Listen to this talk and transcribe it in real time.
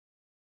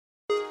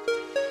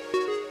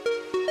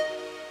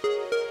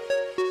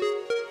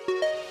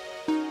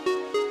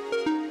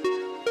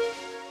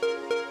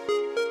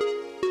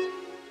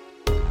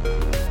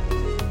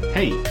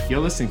Hey, you're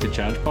listening to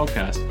Charge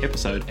Podcast,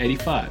 episode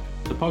 85,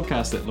 the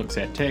podcast that looks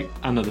at tech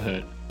under the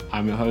hood.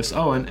 I'm your host,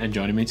 Owen, and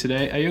joining me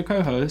today are your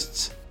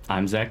co-hosts.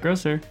 I'm Zach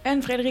Grosser.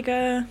 And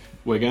Frederike.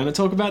 We're going to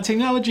talk about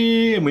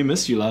technology, and we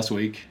missed you last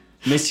week.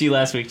 Missed you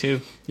last week, too.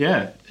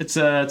 Yeah, it's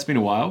been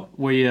a while.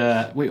 We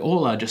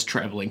all are just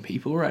traveling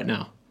people right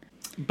now.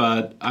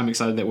 But I'm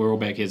excited that we're all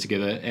back here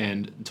together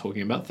and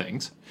talking about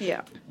things.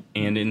 Yeah.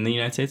 And in the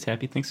United States,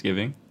 happy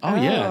Thanksgiving. Oh,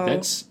 yeah,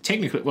 that's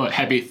technically... Well,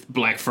 happy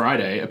Black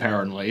Friday,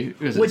 apparently,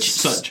 because Which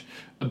it's such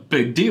a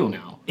big deal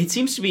now. It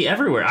seems to be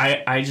everywhere.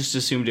 I just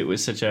assumed it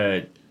was such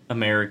a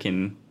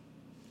American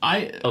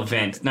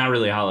event, not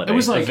really a holiday. It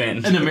was like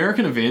event. an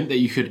American event that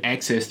you could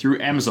access through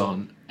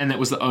Amazon, and that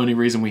was the only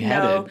reason we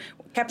had it.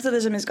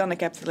 Capitalism is gonna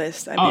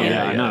capitalist. I Oh mean,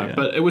 yeah, I know. yeah.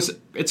 But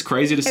it's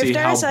crazy to see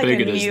how like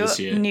big it is this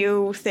year.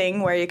 New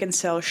thing where you can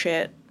sell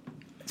shit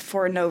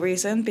for no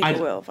reason, people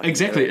will.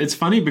 Exactly. Do it. It's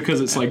funny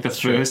because it's like the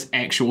first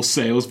actual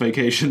sales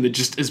vacation that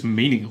just is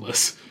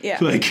meaningless. Yeah.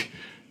 Like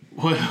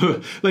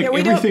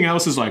everything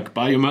else is like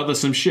buy your mother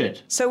some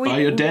shit. Buy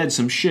your dad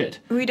some shit.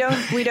 We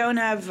don't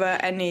have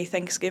any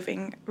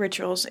Thanksgiving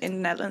rituals in the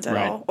Netherlands at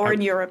all, or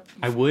in Europe.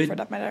 I would for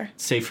that matter.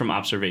 Say from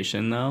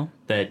observation though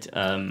that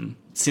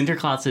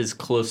Sinterklaas is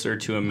closer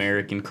to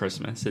American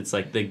Christmas. It's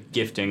like the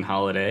gifting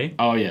holiday.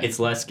 Oh yeah. It's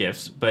less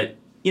gifts, but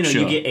you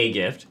Sure. you get a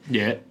gift.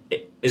 Yeah.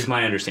 Is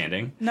my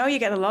understanding. No, you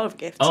get a lot of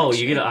gifts. Oh,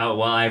 actually. you get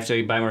well. I have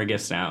to buy more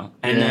gifts now,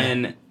 and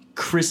then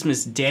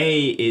Christmas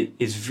Day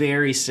is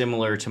very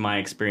similar to my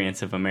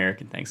experience of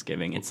American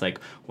Thanksgiving. It's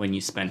like when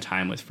you spend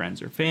time with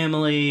friends or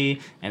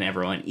family, and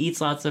everyone eats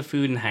lots of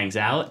food and hangs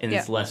out, and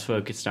it's less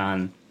focused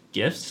on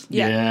gifts.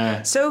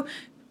 Yeah. So,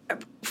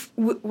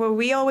 what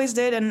we always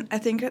did, and I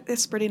think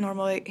it's pretty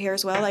normal here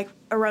as well, like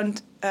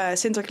around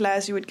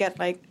Sinterklaas, you would get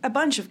like a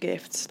bunch of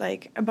gifts,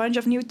 like a bunch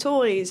of new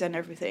toys and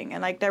everything.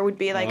 And like there would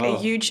be like a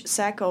huge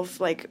sack of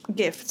like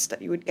gifts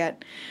that you would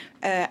get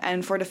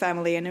and for the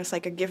family. And it was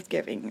like a gift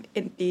giving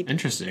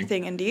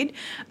thing indeed.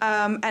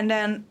 And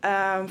then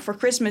for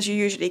Christmas, you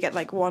usually get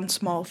like one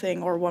small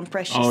thing or one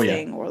precious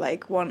thing or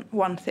like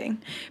one thing.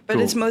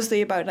 But it's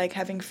mostly about like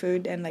having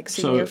food and like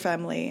seeing your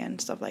family and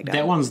stuff like that.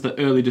 That one's the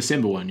early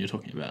December one you're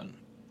talking about.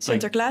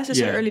 Sinterklaas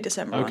is early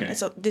December one.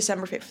 It's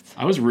December 5th.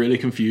 I was really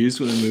confused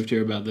when I moved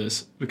here about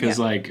this because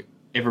like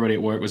everybody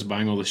at work was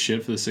buying all this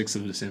shit for the 6th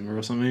of December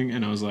or something,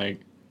 and I was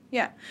like,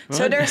 yeah. what?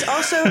 So there's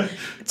also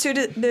to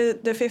the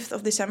 5th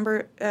of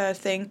December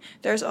thing.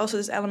 There's also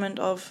this element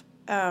of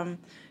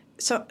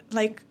so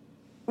like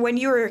when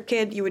you were a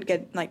kid, you would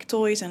get like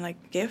toys and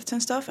like gifts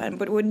and stuff,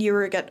 but when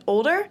you get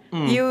older,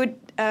 you would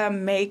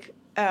make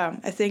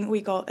a thing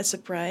we call a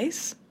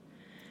surprise.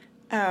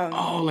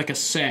 like a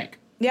sack.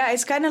 Yeah,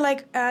 it's kind of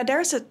like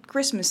there's a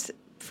Christmas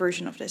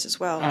version of this as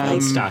well.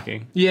 Like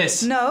stocking.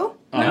 Yes. No.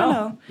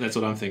 That's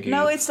what I'm thinking.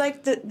 No, it's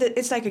like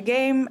it's like a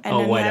game, and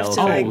then you White have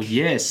elephant. to like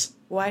yes.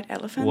 White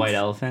elephant. White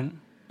elephant.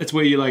 It's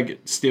where you like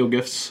steal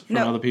gifts from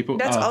other people.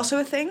 That's also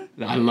a thing.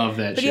 I love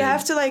that. But you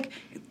have to like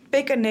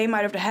pick a name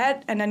out of the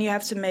hat, and then you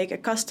have to make a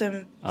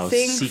custom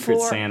thing Secret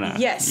for Santa.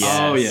 Yes.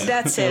 Oh, yeah.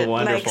 That's it.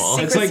 Wonderful.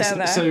 Like It's Secret like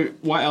Santa. so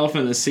White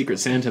Elephant is Secret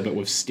Santa, but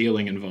with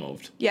stealing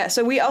involved. Yeah,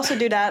 so we also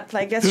do that.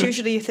 Like that's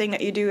usually a thing that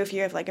you do if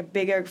you have like a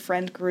bigger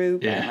friend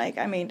group, and like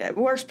I mean, it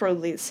works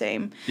probably the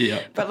same.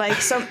 Yeah. But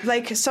like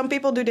some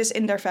people do this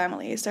in their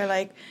families. They're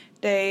like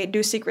they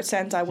do Secret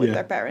Santa with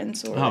their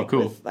parents. Or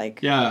Cool. With,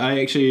 like yeah,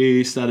 I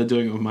actually started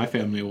doing it with my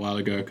family a while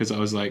ago because I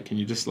was like, can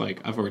you just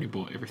like I've already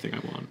bought everything I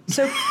want.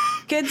 So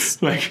kids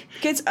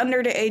kids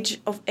under the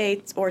age of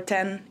 8 or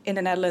 10 in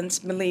the Netherlands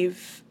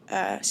believe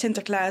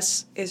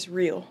Sinterklaas is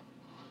real.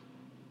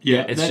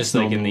 Yeah, It's that's just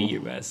like in the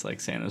normal. US, like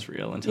Santa's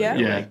real until Yeah?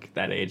 you're Yeah. like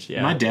that age.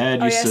 Yeah. My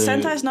dad Oh used yeah, to.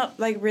 Santa's not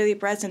like really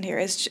present here.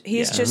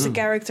 He's just a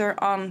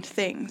character on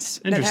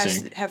things that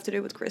Interesting. have to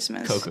do with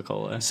Christmas.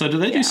 Coca-Cola. So do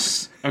they do?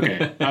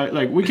 Okay,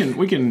 like we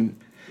can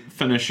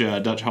finish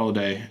Dutch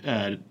holiday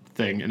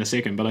thing in a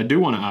second, but I do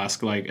want to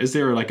ask, like, is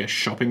there like a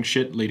shopping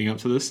shit leading up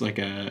to this, like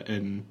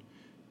in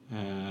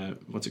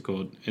what's it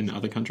called in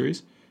other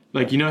countries?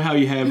 Like, you know how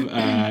you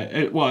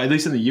have well, at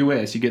least in the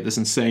US, you get this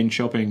insane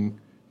shopping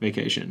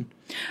vacation.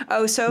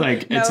 Oh, so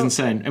Like it's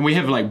insane, and we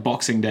have like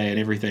Boxing Day and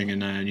everything in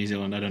New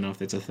Zealand. I don't know if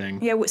that's a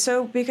thing. Yeah,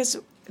 so because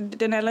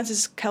the Netherlands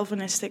is a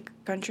Calvinistic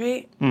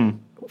country,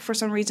 for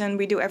some reason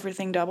we do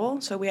everything double.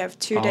 So we have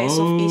 2 days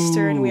of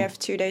Easter and we have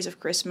 2 days of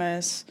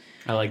Christmas.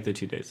 I like the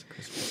 2 days of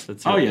Christmas.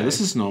 That's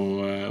This is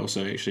normal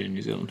also actually in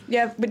New Zealand.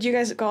 Yeah, but you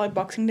guys call it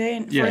Boxing Day,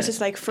 and for us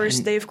it's like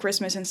first day of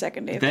Christmas and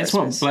second day of That's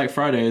Christmas. what Black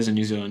Friday is in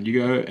New Zealand. You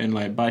go and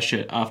like buy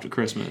shit after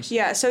Christmas.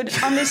 Yeah, so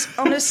on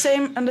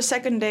the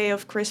second day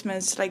of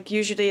Christmas, like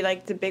usually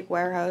like the big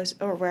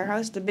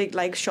the big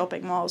like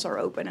shopping malls are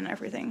open and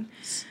everything.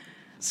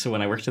 So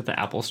when I worked at the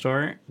Apple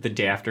store, the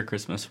day after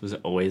Christmas was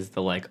always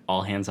the like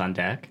all hands on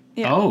deck.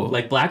 Yeah. Oh,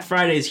 Like Black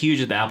Friday is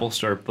huge at the Apple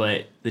store,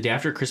 but the day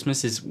after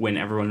Christmas is when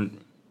everyone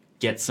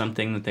gets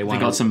something that they want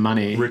got to some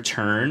money.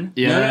 return.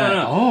 Yeah.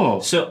 No. Oh.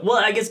 So, well,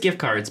 I guess gift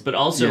cards, but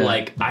also Yeah.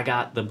 like I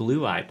got the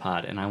blue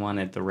iPod and I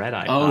wanted the red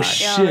iPod. Oh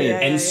shit. yeah.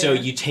 And so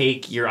you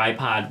take your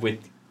iPod with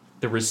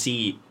the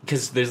receipt,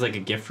 because there's like a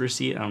gift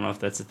receipt. I don't know if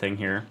that's a thing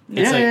here.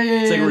 Yeah, It's like, yeah, it's like yeah,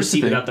 a it's a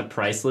receipt thing. without the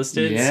price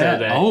listed, Yeah. so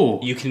that Oh.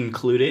 you can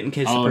include it in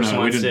case Oh, the person no,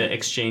 we wants to didn't.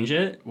 exchange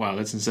it. Wow,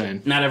 that's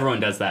insane. Not everyone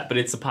does that, but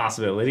it's a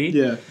possibility.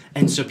 Yeah.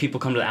 And so people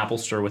come to the Apple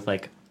store with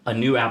like a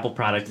new Apple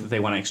product that they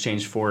want to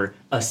exchange for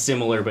a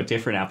similar but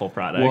different Apple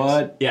product.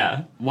 What?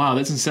 Yeah. Wow,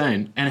 that's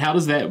insane. And how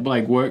does that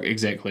like work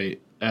exactly?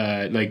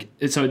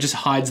 So it just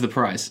hides the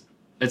price.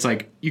 It's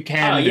like you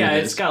can. Oh do yeah,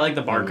 this. it's got like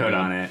the barcode God.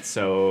 on it,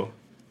 so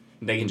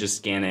they can just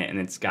scan it and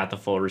it's got the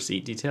full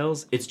receipt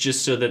details. It's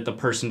just so that the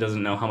person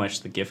doesn't know how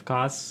much the gift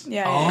costs.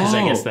 Yeah. Oh. Because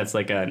I guess that's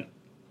like a,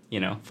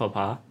 faux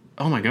pas.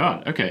 Oh my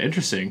god. Okay,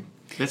 interesting.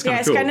 That's kind Yeah, of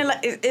it's cool. kind of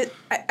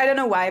like I don't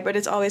know why, but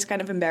it's always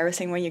kind of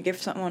embarrassing when you give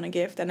someone a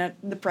gift and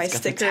the price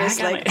It's got the sticker is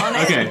tag on like it. on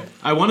it.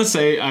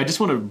 Okay, I just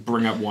want to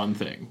bring up one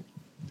thing: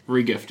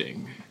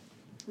 regifting.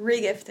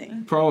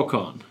 Regifting. Pro or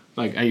con?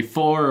 Like, are you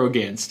for or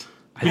against?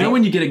 You know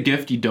when you get a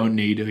gift you don't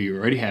need or you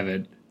already have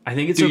it. I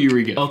think it's Do you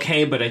regift?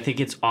 okay, but I think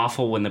it's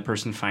awful when the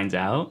person finds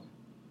out.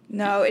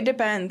 No, it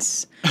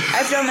depends.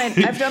 I've done it.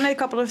 I've done it a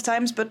couple of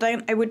times, but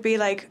then it would be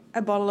like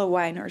a bottle of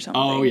wine or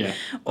something. Oh yeah,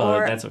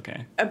 Or That's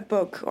okay. a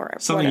book or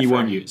something you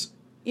whatever. won't use.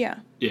 Yeah.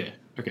 Yeah.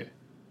 Okay.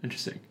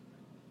 Interesting.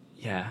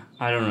 Yeah,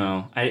 I don't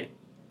know. I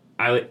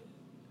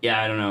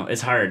don't know.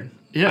 It's hard.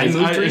 Yeah, I it's-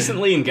 moved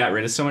recently and got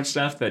rid of so much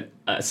stuff that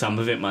some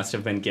of it must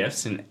have been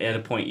gifts, and at a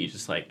point you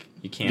just like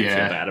you can't Yeah.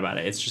 feel bad about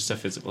it. It's just a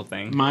physical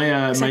thing.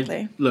 My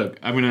Exactly. look.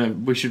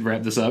 We should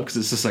wrap this up because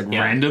it's just like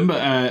Yeah. random.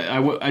 But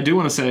I do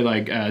want to say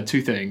like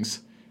two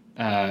things.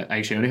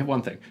 Actually, I only have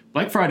one thing.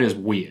 Black Friday is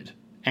weird.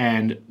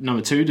 And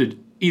number two, did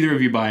either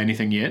of you buy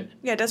anything yet?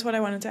 Yeah, that's what I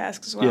wanted to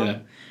ask as well. Yeah.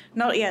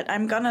 Not yet.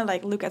 I'm gonna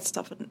like look at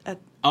stuff at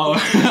Oh,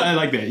 I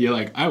like that. You're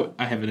like,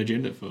 I have an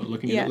agenda for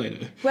looking yeah. at it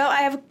later. Well,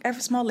 I have a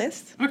small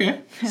list.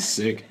 Okay,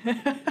 sick.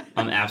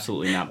 I'm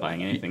absolutely not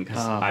buying anything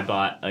because Oh. I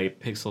bought a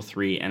Pixel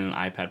 3 and an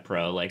iPad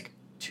Pro like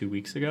 2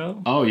 weeks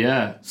ago. Oh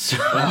yeah, So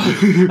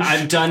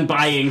I'm done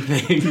buying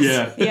things.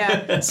 yeah.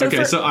 Yeah. So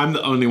Okay, so I'm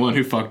the only one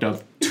who fucked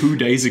up 2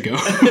 days ago.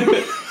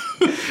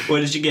 What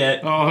did you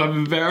get? Oh, I'm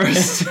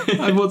embarrassed.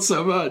 I bought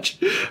so much.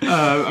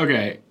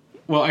 Okay.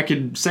 Well, I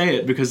could say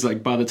it because,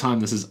 like, by the time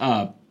this is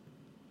up,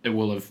 it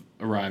will have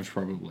arrived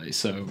probably.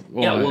 So,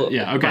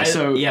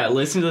 Okay,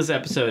 listen to this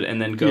episode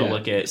and then go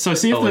look at so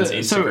see if Owen's the,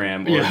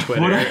 Instagram so, or yeah,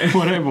 Twitter.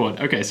 What I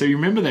bought. Okay, so you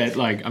remember that?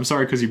 Like, I'm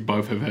sorry because you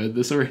both have heard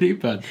this already,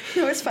 but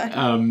no, it's fine.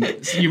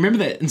 so you remember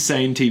that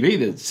insane TV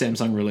that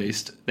Samsung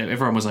released that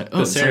everyone was like,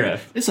 "Oh,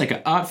 it's like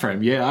an art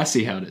frame." Yeah, I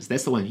see how it is.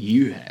 That's the one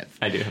you have.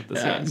 I do have the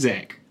same.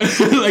 Zach.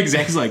 Like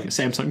Zach's like,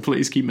 Samsung,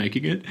 please keep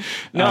making it.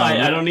 No,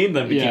 I don't need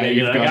them to keep making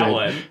you've it. I got it.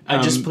 one.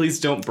 I just please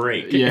don't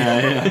break.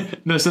 Yeah.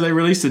 No, so they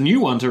released a new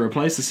one to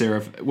replace the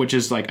Serif, which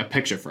is like a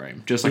picture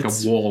frame, just like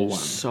It's a wall one.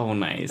 So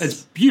nice.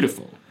 It's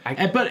beautiful.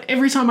 But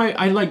every time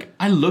I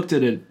looked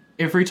at it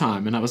every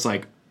time, and I was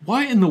like,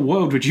 why in the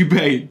world would you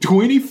pay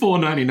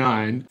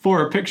 $24.99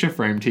 for a picture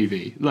frame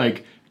TV?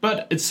 Like,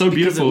 but it's so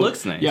beautiful. it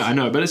looks nice. Yeah, I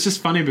know, but it's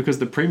just funny because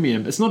the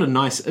premium, it's not a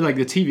nice, like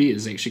the TV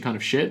is actually kind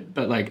of shit,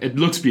 but like it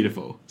looks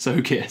beautiful, so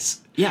who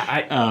cares?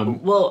 Yeah,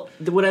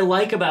 what I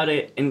like about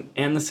it and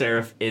the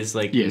Serif is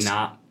like Yes.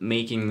 not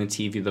making the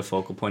TV the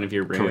focal point of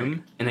your room,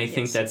 Correct. and I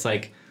think that's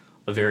like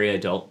a very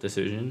adult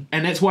decision.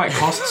 And that's why it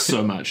costs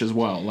so much as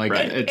well. Like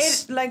Right.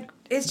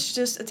 It's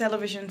just a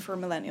television for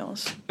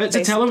millennials. It's a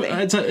basically.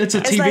 it's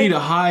a TV like- to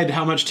hide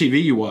how much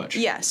TV you watch.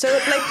 Yeah, so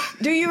like,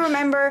 do you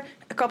remember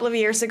a couple of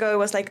years ago it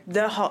was like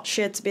the hot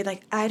shit to be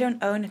like, I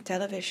don't own a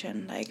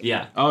television. Like,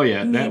 Yeah. Oh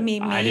yeah. me, that- me,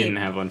 me. I didn't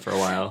have one for a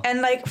while.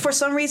 And like, for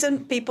some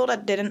reason, people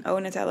that didn't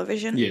own a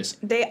television, Yes.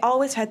 they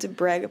always had to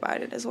brag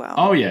about it as well.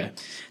 Oh yeah.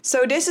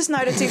 So this is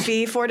now the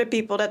TV for the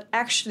people that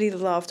actually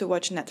love to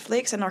watch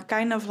Netflix and are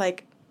kind of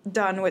like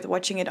done with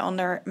watching it on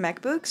their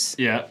MacBooks.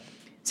 Yeah.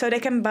 So they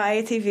can buy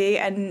a TV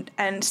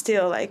and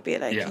still like be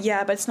like, Yeah.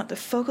 yeah, but it's not the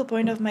focal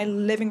point of my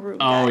living room.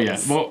 Oh yeah.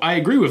 guys." Well, I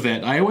agree with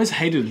that. I always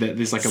hated that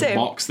there's like a Same.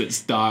 box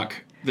that's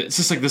dark. That's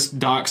just like this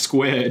dark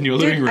square in your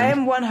Dude, living room. I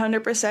am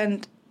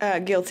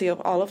 100% guilty of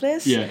all of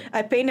this. Yeah.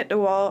 I painted the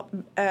wall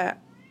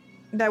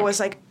that was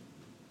like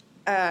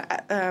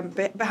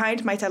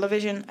behind my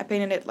television. I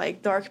painted it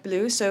like dark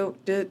blue, so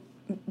the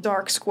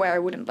dark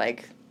square wouldn't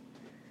like.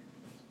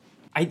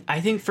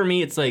 I think for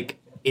me it's like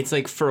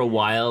for a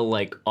while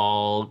like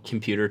all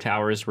computer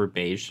towers were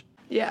beige,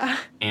 Yeah.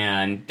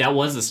 and that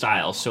was the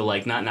style. So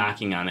like not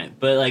knocking on it,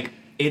 but like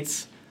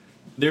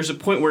there's a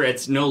point where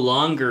it's no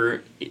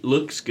longer it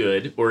looks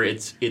good or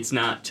it's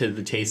not to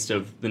the taste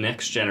of the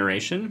next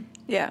generation.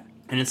 Yeah.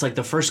 And it's like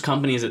the first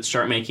companies that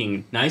start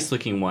making nice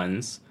looking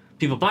ones,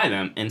 people buy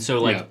them. And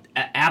so like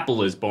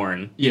Apple is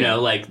born, you Yeah.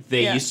 know, like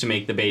they Yeah. used to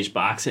make the beige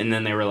box and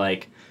then they were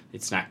like,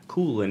 it's not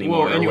cool anymore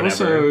Well, and or you're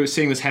whatever. also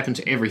seeing this happen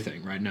to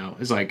everything right now.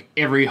 It's like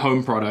every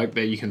home product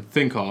that you can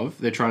think of,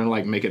 they're trying to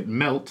like make it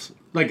melt.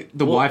 Like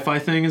the Wi-Fi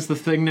thing is the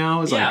thing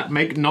now. Is Yeah. like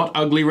make not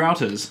ugly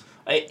routers.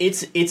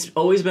 It's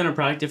always been a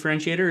product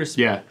differentiator.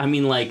 Yeah. I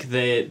mean, like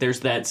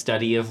there's that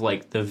study of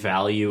like the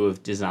value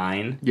of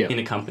design in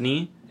a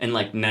company, and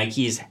like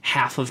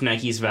half of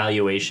Nike's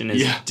valuation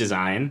is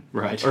design,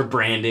 Right. or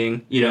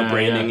branding.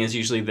 Branding is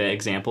usually the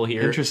example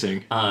here.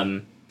 Interesting.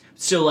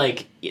 So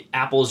like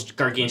Apple's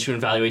gargantuan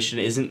valuation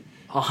isn't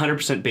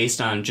 100%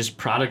 based on just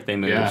product they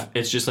move. Yeah.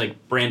 It's just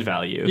like brand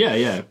value.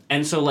 Yeah.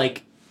 And so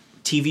like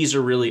TVs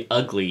are really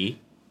ugly.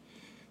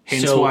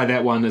 Hence So, why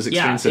that one is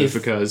expensive, if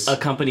because a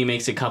company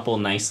makes a couple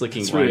nice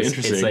looking It's ones, really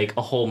interesting. it's like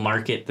a whole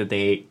market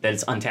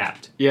that's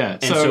untapped. Yeah,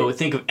 And so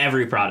think of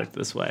every product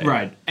this way.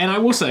 right. And I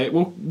will say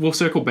we'll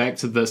circle back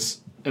to this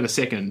in a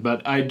second,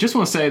 but I just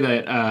want to say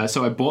that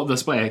so I bought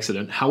this by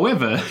accident.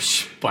 However,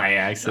 By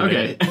accident.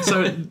 okay,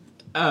 so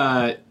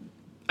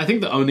I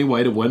think the only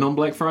way to win on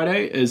Black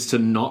Friday is to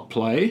not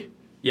play.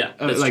 Yeah,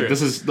 that's like true.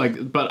 this is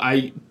like, but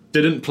I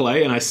didn't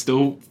play and I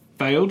still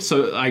failed.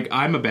 So like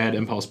I'm a bad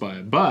impulse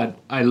buyer, but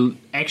I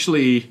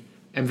actually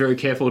am very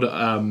careful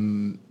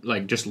to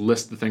like just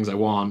list the things I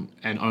want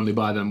and only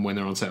buy them when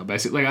they're on sale.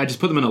 Basically, like, I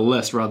just put them in a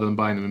list rather than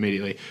buying them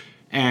immediately.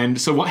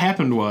 And so what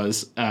happened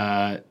was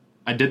I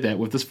did that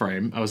with this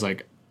frame. I was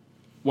like,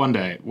 one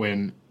day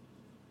when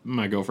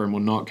my girlfriend will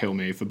not kill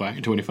me for buying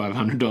a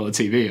 $2,500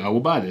 TV, I will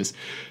buy this.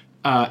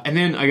 And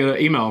then I got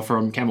an email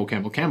from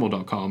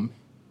campbell.com.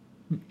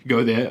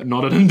 Go there,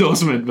 not an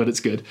endorsement, but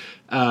it's good.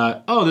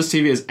 This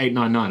TV is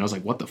 $899. I was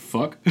like, what the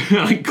fuck?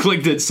 I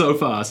clicked it so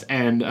fast,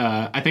 and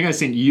I think I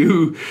sent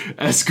you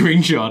a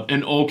screenshot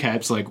in all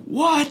caps, like,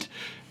 what?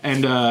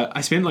 And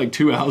I spent like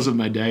 2 hours of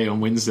my day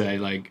on Wednesday,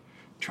 like,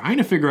 trying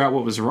to figure out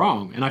what was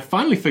wrong, and I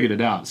finally figured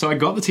it out. So I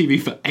got the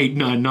TV for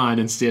 $899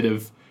 instead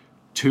of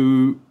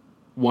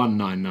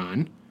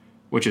 $2,199,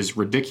 which is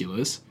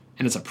ridiculous.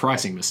 And it's a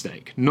pricing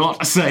mistake,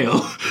 not a sale.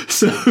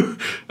 So,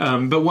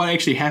 but what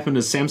actually happened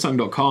is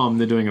Samsung.com,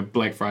 they're doing a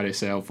Black Friday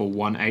sale for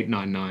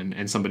 $1,899,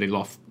 and somebody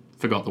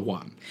forgot the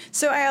one.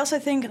 So I also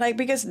think, like,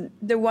 because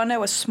the one that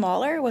was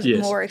smaller was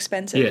more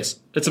expensive. Yes,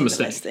 it's a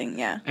mistake. Listing,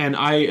 yeah. And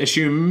I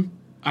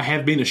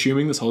have been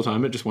assuming this whole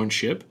time it just won't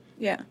ship.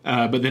 Yeah.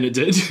 But then it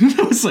did.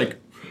 I was like,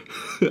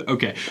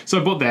 okay. So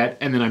I bought that,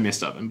 and then I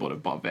messed up and bought a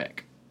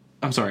Bobvac.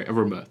 I'm sorry, a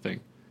Roomba thing.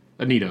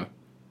 A Nido.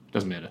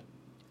 Doesn't matter.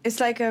 It's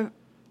like a...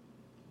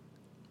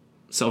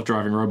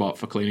 Self-driving robot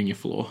for cleaning your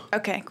floor.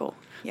 Okay, cool.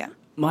 Yeah.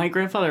 My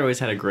grandfather always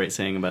had a great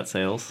saying about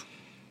sales.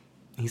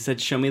 He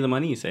said, "Show me the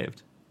money you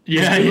saved."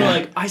 Yeah, People yeah. were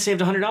like, "I saved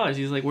 $100."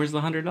 He's like, "Where's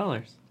the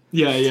 $100?"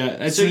 Yeah.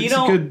 It's, So you it's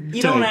a good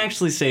don't take.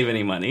 actually save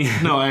any money.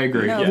 No, I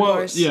agree. No, of Well,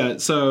 course. yeah,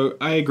 so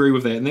I agree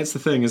with that, and that's the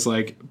thing is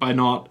like by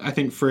not. I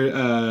think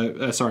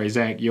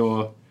Zach,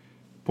 your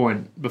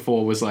point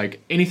before was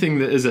like anything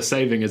that is a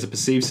saving is a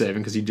perceived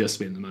saving because you just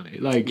spend the money.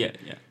 Like, Yeah.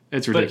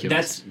 it's But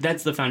ridiculous.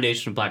 that's the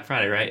foundation of Black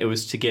Friday, right? It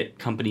was to get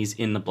companies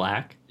in the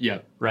black, yeah.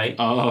 right?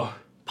 Oh,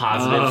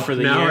 Positive for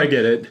the now year. I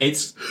get it.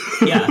 It's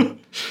in the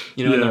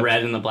Yeah.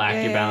 red and the black,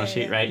 your Yeah, balance yeah,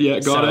 sheet, yeah. right? Yeah,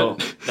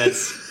 got it.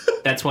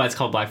 That's why it's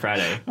called Black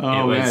Friday.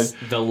 Oh, it was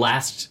the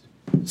last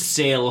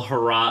sale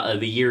hurrah of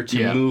the year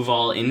to move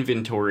all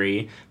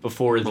inventory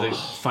before the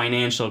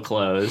financial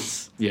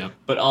close. Yeah.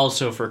 But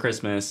also for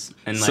Christmas.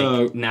 And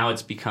So- now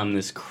it's become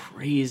this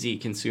crazy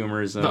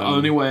consumerism. The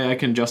only way I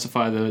can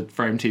justify the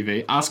frame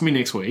TV, ask me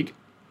next week,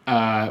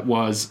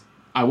 was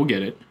I will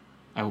get it.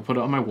 I will put it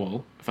on my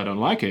wall. If I don't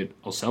like it,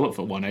 I'll sell it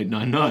for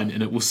 $1,899,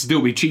 and it will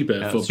still be cheaper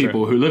for that's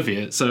people true. who live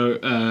here.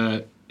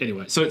 So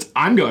anyway, so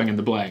I'm going in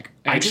the black,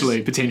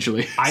 actually,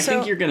 potentially. I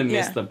think So, you're going to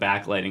miss yeah. the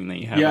backlighting that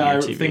you have Yeah, on I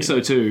your TV. think so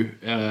too.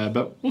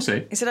 But we'll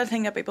see. Is it a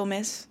thing that people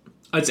miss?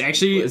 It's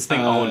actually It's the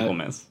thing all people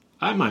miss.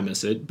 I might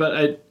miss it, but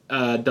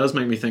it does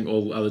make me think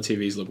all other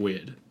TVs look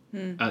weird.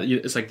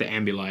 It's like the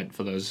Ambilight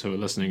for those who are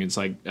listening. It's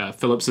like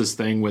Philips's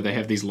thing where they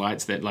have these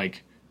lights that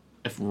like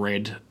if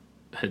red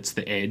hits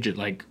the edge, it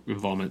like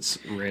vomits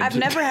red. I've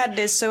never had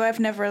this, so I've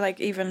never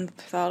like even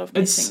thought of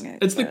missing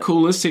it. It's the but-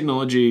 coolest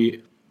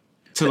technology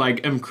to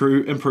like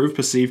improve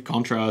perceived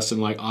contrast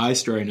and like eye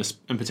strain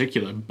in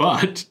particular,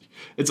 but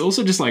it's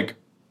also just like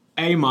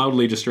A,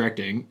 mildly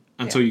distracting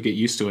until you get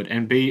used to it,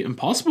 and B,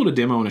 impossible to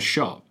demo in a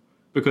shop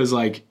because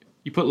like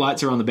you put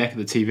lights around the back of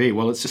the TV,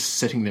 well it's just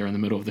sitting there in the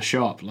middle of the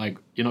shop, like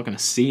you're not going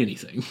to see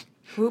anything.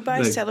 Who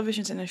buys like-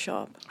 televisions in a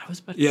shop? I was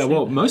about to Yeah, say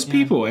well, that. most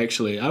people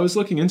actually. I was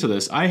looking into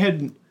this. I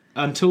had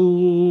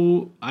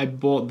until I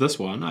bought this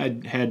one.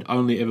 I had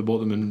only ever bought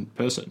them in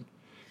person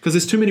because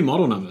there's too many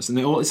model numbers, and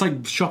it's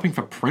like shopping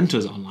for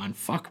printers online.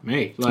 Fuck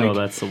me. Like, Oh,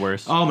 that's the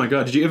worst. oh my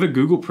god, did you ever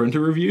Google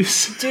printer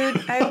reviews?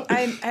 Dude,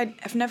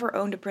 I've never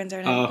owned a printer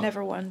and I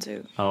never want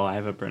to. Oh, I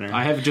have a printer.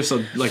 I have just a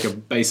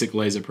basic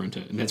laser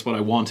printer, and that's what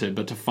I wanted.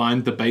 But to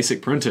find the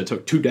basic printer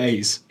took 2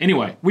 days.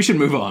 Anyway, we should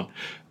move on.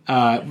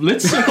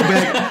 Let's circle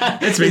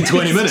back. It's been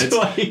 20 minutes.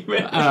 20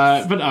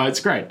 minutes. But it's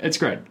great. It's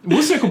great.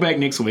 We'll circle back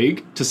next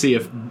week to see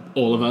if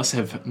all of us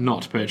have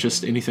not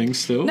purchased anything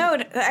still. No,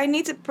 I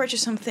need to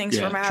purchase some things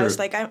Yeah, for my true. house.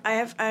 Like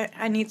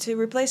I need to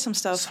replace some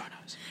stuff.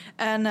 Sonos.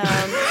 And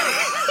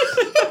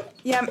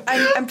yeah,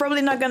 I'm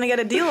probably not gonna get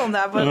a deal on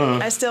that, but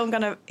I still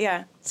gonna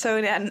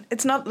So then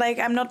it's not like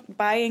I'm not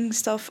buying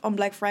stuff on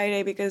Black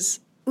Friday because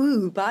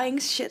ooh, buying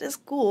shit is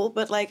cool,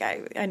 but like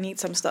I need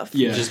some stuff.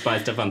 Yeah. Just buy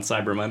stuff on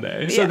Cyber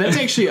Monday. So that's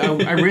actually,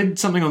 I read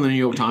something on the New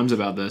York Times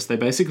about this. They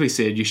basically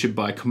said you should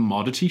buy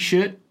commodity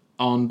shit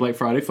on Black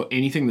Friday for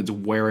anything that's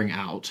wearing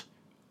out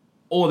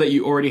or that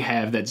you already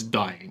have that's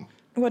dying.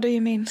 What do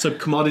you mean? So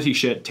commodity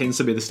shit tends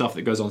to be the stuff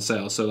that goes on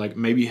sale. So like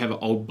maybe you have an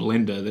old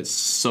blender that's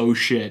so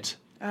shit,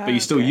 but you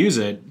still use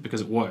it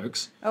because it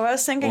works. Oh, I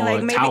was thinking Or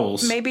like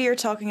towels. maybe you're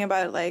talking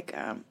about like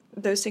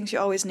those things you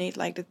always need,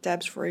 like the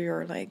tabs for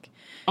your like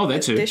Oh,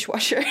 that too.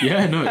 dishwasher.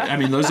 Yeah, no, I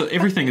mean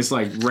everything is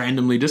like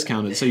randomly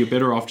discounted, so you're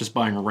better off just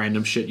buying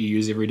random shit you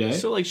use every day.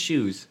 So like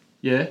shoes.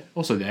 Yeah,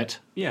 also that.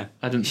 Yeah.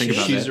 I didn't think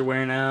about shoes that. are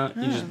wearing out.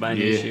 You just buy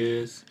new Yeah.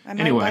 shoes. I might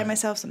Anyway. buy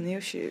myself some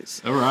new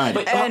shoes. All right.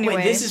 But Anyway.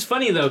 wait, this is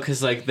funny though,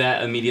 because like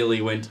that immediately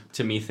went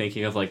to me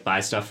thinking of like buy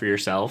stuff for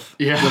yourself.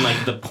 Yeah. When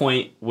like the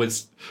point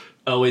was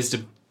always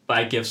to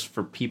buy gifts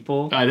for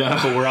people. I know.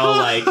 But we're all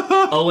like,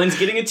 Owen's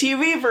getting a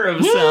TV for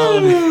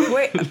himself.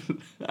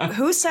 Wait,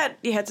 who said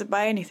you had to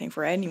buy anything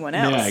for anyone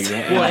else? Yeah,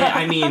 exactly. Well,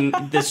 I mean,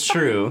 that's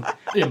true.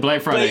 Yeah,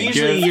 Black Friday. But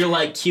usually gift. you're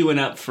like queuing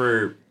up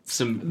for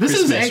some This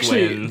Christmas is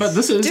actually, wins. but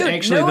this is Dude,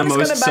 actually no the one's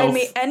most gonna buy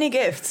me any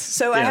gifts,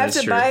 so I Yeah, have that's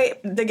to true. buy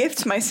the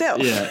gifts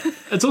myself. Yeah,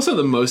 it's also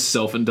the most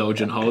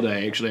self-indulgent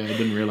holiday. Actually, I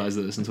didn't realize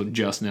this until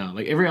just now.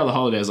 Like every other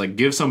holiday is like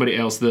give somebody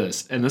else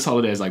this, and this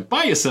holiday is like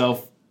buy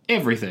yourself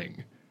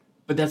everything.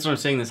 But that's what I'm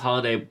saying. This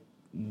holiday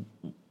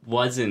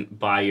wasn't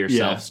buy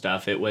yourself Yeah.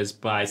 stuff. It was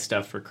buy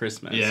stuff for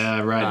Christmas.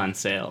 Yeah, right. On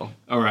sale.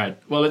 All right.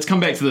 Well, let's come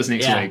back to this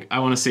next Yeah. week. I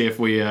want to see if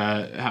we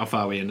how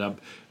far we end up.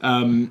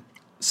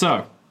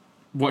 So,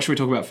 what should we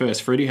talk about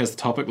first? Freddie has the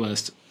topic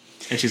list,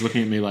 and she's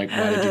looking at me like,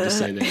 "Why did you just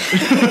say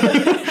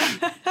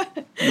that?"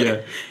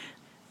 Yeah.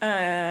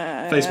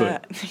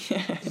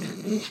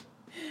 Facebook.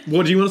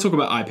 What do you want to talk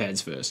about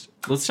iPads first?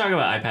 Let's talk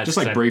about iPads. Just,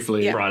 like, 'cause I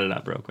briefly. brought it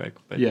up real quick.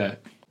 But Yeah.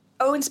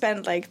 Owen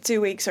spent like 2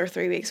 weeks or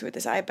 3 weeks with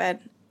his iPad,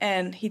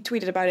 and he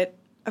tweeted about it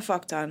a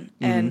fuck ton.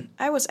 And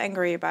I was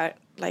angry about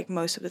like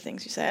most of the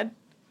things you said,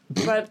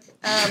 but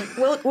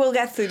we'll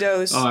get through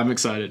those Oh, I'm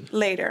excited.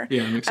 later.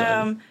 Yeah, I'm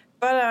excited.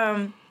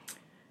 But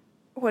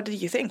what did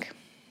you think?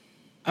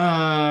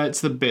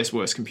 It's the best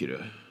worst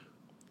computer.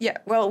 Yeah,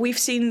 well, we've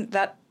seen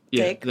that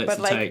Yeah, take, that's but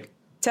the like, take.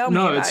 tell me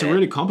No, about it's it.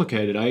 really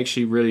complicated. I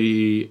actually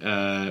really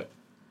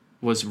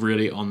was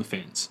really on the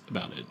fence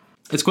about it.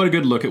 It's quite a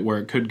good look at where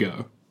it could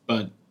go,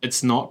 but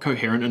it's not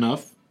coherent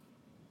enough.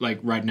 Like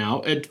right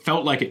now, it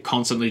felt like it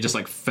constantly just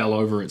like fell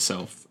over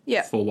itself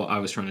Yeah. for what I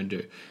was trying to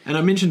do. And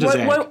I mentioned to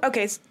Zach.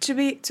 Okay, to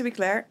be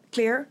clear,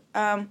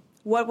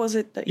 what was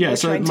it that you Yeah, were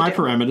so trying my to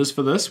do? parameters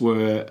for this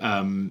were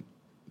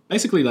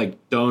basically like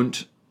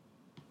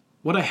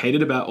what I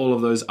hated about all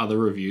of those other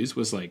reviews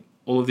was like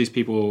all of these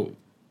people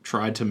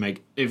tried to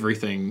make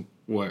everything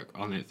work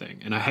on that thing.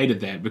 And I hated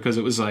that because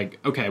it was like,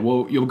 okay,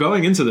 well, you're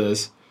going into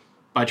this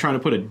by trying to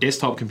put a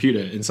desktop computer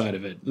inside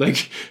of it.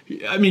 Like,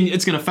 I mean,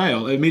 it's going to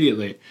fail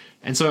immediately.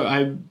 And so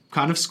I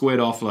kind of squared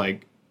off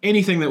like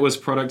anything that was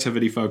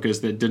productivity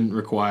focused that didn't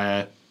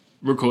require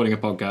recording a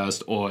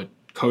podcast or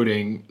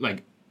coding.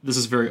 Like, this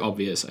is very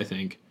obvious, I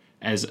think,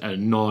 as a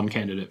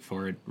non-candidate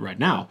for it right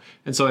now.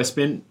 And so I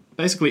spent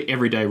basically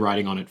every day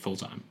writing on it full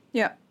time.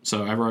 Yeah.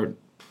 So I wrote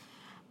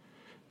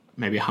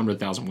maybe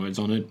 100,000 words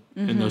on it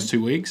in those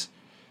 2 weeks.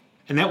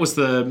 And that was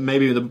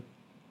maybe the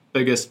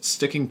biggest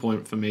sticking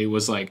point for me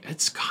was like,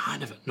 it's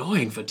kind of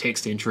annoying for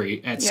text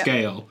entry at Yeah.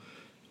 scale.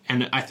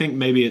 And I think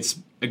maybe it's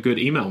a good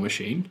email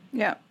machine.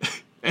 Yeah.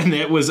 And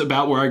that was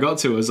about where I got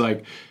to. I was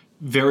like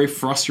very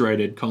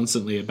frustrated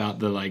constantly about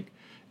the like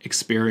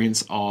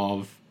experience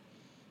of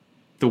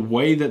the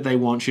way that they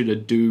want you to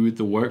do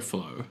the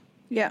workflow.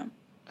 Yeah.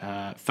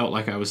 Felt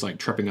like I was like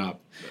tripping up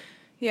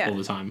Yeah. all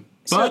the time.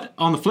 So- But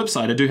on the flip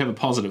side, I do have a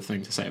positive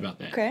thing to say about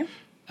that. Okay.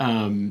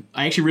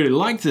 I actually really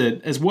liked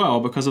it as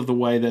well because of the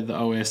way that the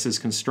OS is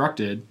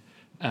constructed.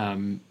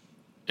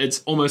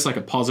 It's almost like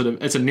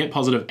it's a net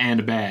positive and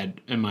a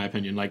bad, in my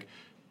opinion. Like,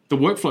 the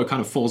workflow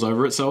kind of falls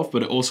over itself,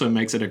 but it also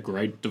makes it a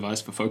great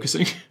device for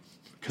focusing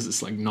because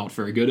it's like not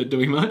very good at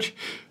doing much.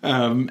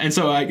 And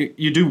so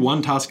you do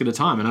one task at a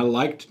time, and I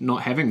liked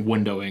not having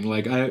windowing.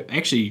 Like, I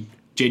actually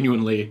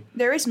genuinely,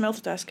 There is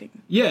multitasking.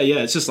 yeah,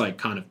 it's just like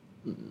kind of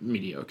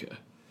mediocre.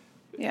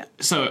 Yeah.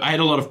 So I had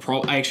a lot of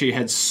I actually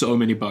had so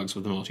many bugs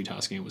with the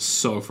multitasking. It was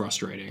so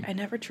frustrating. I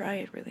never try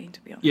it really,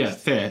 to be honest. Yeah,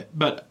 fair.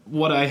 But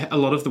a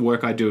lot of the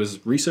work I do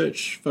is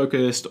research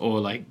focused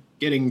or like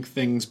getting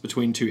things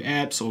between two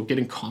apps or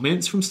getting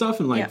comments from stuff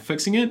and like Yeah.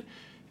 fixing it.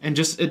 And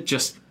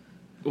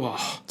wow.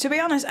 To be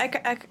honest, I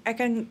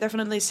can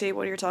definitely see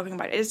what you're talking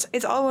about.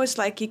 It's almost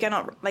like you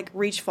cannot like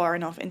reach far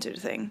enough into the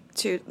thing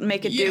to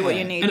make it do what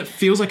you need. And it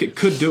feels like it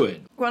could do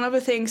it. One of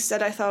the things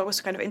that I thought was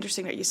kind of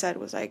interesting that you said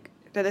was like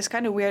that it's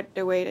kind of weird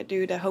the way they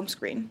do the home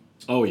screen.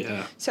 Oh,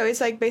 yeah. So it's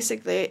like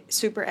basically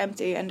super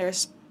empty and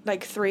there's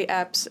like 3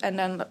 apps and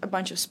then a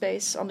bunch of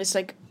space on this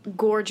like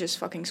gorgeous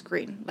fucking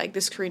screen. Like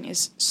the screen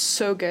is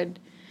so good.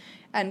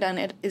 And then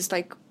it is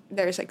like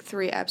there's like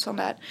 3 apps on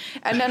that.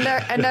 And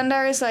then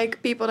there is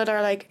like people that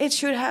are like it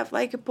should have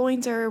like a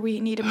pointer, we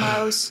need a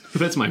mouse.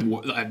 That's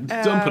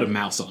don't put a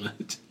mouse on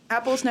it.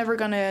 Apple's never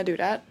gonna do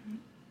that.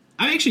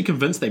 I'm actually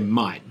convinced they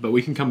might, but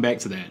we can come back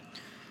to that.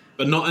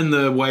 But not in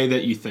the way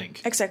that you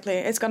think. Exactly.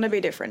 It's going to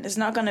be different. It's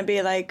not going to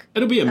be like...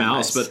 It'll be a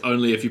mouse, but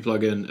only if you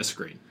plug in a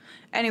screen.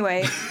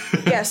 Anyway,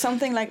 yeah,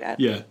 something like that.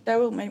 Yeah. That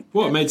will make...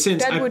 Well, it made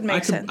sense. That would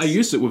make sense. I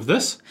used it with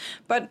this.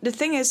 But the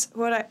thing is,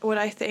 what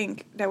I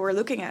think that we're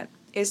looking at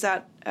is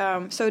that...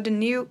 so the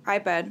new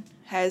iPad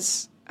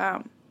has...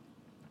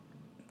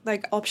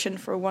 like option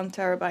for 1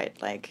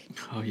 terabyte, like...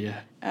 Oh,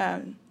 yeah.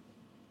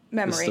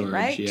 Memory, storage,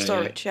 right? yeah,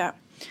 Storage, yeah.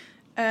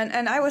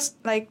 And I was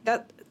like,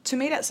 that to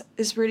me,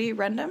 is really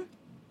random.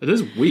 It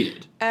is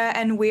weird.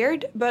 And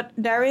weird, but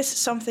there is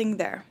something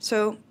there.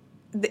 So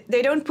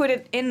they don't put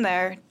it in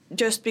there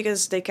just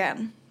because they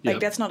can. Like,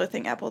 that's not a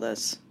thing Apple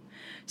does.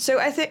 So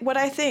what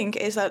I think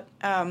is that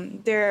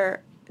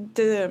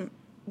the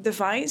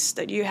device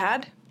that you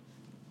had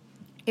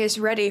is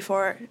ready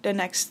for the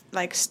next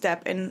like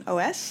step in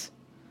OS.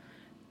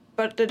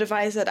 But the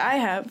device that I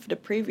have, the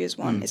previous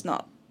one, is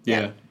not. Yeah.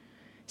 Yet.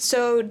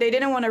 So they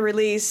didn't want to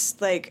release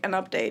like an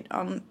update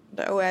on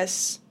the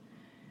OS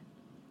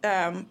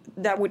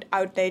that would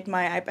outdate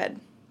my iPad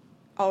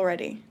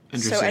already.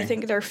 So I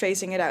think they're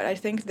phasing it out. I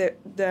think that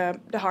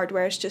the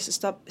hardware is just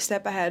a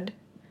step ahead.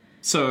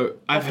 So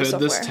I've heard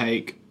this software.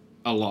 take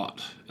a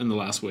lot in the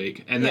last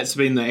week, and that's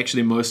been the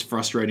actually most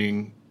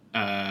frustrating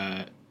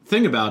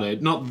thing about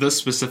it. Not this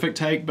specific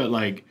take, but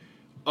like,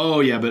 oh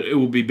yeah, but it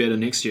will be better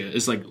next year.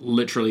 It's like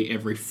literally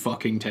every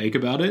fucking take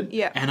about it.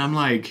 Yeah. And I'm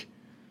like,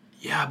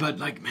 yeah, but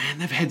like, man,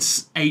 they've had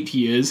 8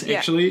 years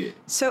actually.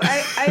 So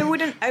I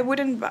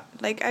wouldn't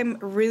like. I'm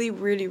really,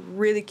 really,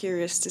 really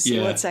curious to see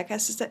what Zach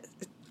has to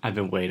I've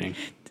been waiting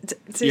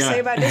say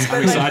about this. But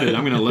I'm excited.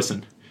 I'm going to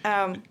listen.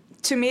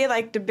 To me,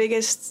 like the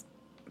biggest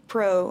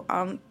pro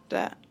on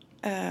the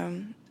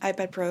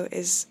iPad Pro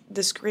is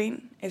the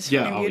screen. It's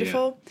fucking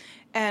beautiful.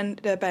 And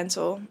the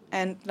pencil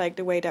and like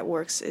the way that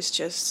works is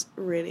just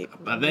really,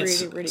 really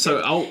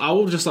so good. I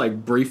will just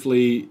like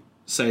briefly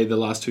say the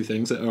last 2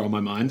 things that are on my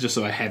mind, just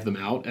so I have them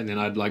out, and then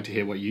I'd like to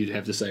hear what you'd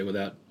have to say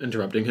without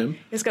interrupting him.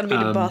 It's gonna be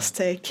the boss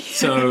take.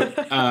 So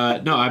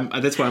no,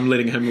 that's why I'm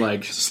letting him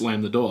like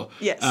slam the door.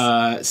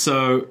 Yes.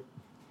 So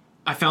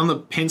I found the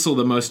pencil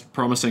the most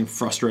promising,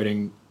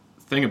 frustrating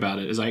thing about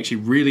it is I actually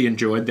really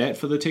enjoyed that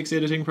for the text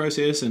editing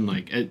process, and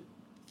like it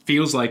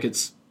feels like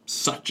it's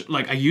such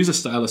like I use a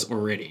stylus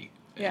already.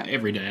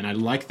 Every day, and I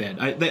like that.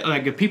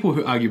 Like people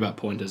who argue about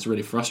pointers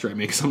really frustrate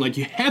me because I'm like,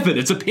 you have it,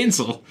 it's a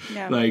pencil,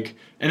 like,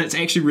 and it's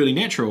actually really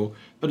natural,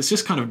 but it's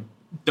just kind of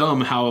dumb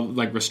how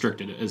like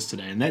restricted it is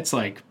today, and that's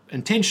like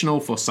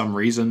intentional for some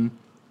reason.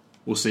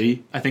 We'll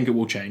see. I think it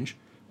will change,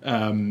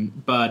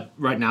 but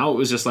right now it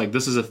was just like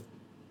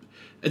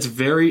it's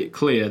very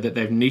clear that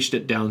they've niched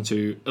it down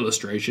to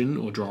illustration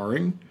or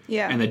drawing.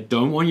 Yeah. And they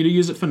don't want you to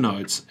use it for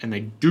notes, and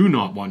they do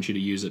not want you to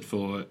use it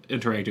for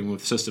interacting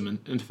with system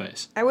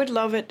interface. I would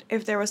love it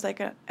if there was like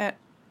an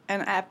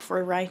app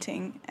for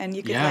writing, and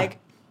you could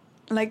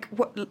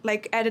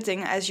like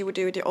editing as you would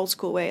do it the old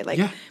school way, like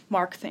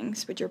mark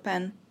things with your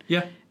pen.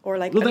 Yeah. Or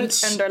like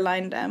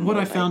underline them. What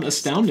I like found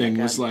astounding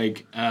was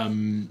like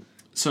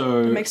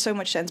so it makes so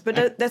much sense,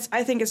 but that's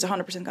I think it's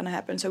 100% going to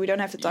happen. So we don't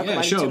have to talk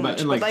about it too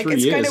much. In like 3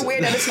 it's years, kind of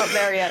weird that it's not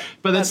there yet.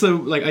 But that's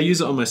I use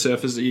it on my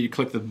Surface. You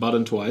click the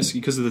button twice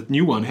because the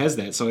new one has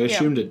that. So I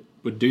assumed it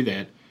would do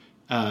that.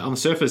 On the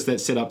Surface,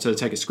 that's set up to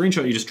take a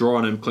screenshot. You just draw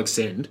on it and click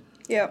send.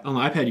 Yeah. On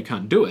the iPad, you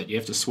can't do it. You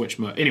have to switch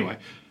mode. Anyway,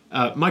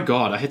 my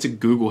God, I had to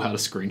Google how to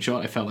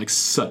screenshot. I felt like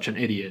such an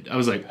idiot. I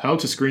was like, how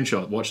to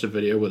screenshot? Watched a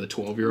video with a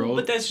 12-year-old.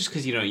 But that's just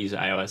because you don't use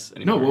iOS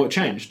anymore. No, well, it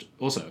changed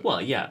also.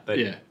 Well, yeah, but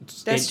yeah.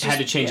 It had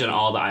to change on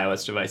all the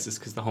iOS devices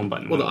because the home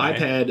button Well, the went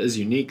away. iPad is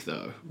unique,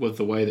 though, with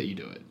the way that you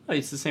do it. Oh,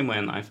 it's the same way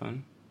on the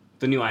iPhone.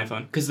 The new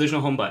iPhone. Because there's no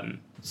home button.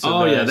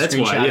 So that's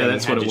why. Yeah,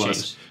 that's what it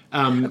was.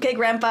 Okay,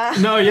 Grandpa.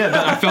 No, yeah,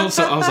 but I felt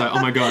so. I was like, oh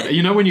my God.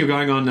 You know when you're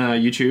going on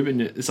YouTube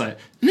and it's like,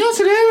 now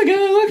today we're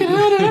gonna look at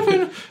how to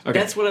open. Okay.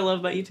 That's what I love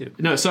about YouTube.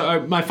 No,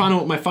 so my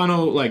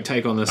final like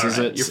take on this is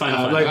that your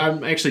final. like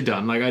I'm actually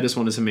done. Like I just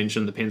wanted to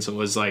mention the pencil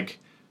was like,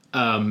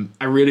 I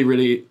really,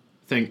 really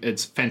think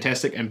it's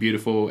fantastic and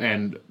beautiful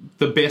and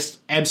the best,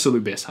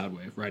 absolute best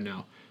hardware right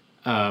now.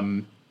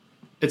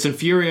 It's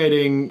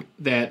infuriating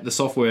that the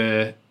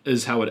software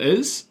is how it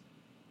is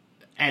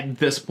at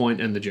this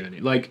point in the journey.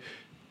 Like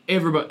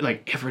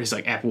everybody's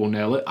like Apple will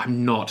nail it.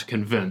 I'm not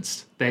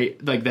convinced. They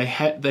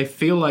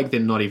feel like they're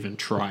not even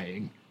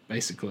trying,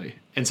 basically.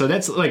 And so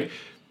that's like,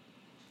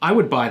 I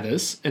would buy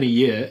this in a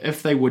year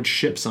if they would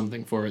ship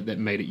something for it that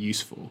made it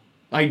useful.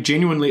 Like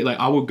genuinely, like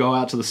I would go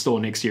out to the store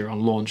next year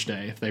on launch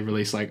day if they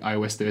release like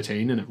iOS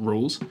 13 and it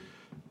rules.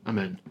 I'm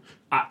in.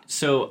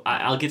 So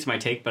I'll get to my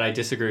take, but I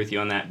disagree with you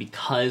on that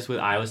because with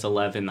iOS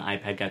 11, the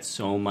iPad got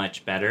so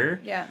much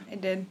better. Yeah,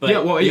 it did. But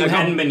you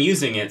hadn't been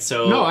using it,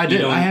 so no, I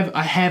did. I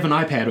have an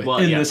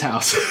iPad in this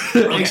house.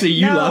 Actually,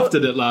 you laughed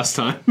at it last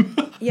time.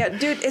 Yeah,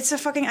 dude, it's a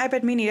fucking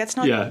iPad Mini. That's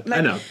not. Yeah, like,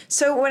 I know.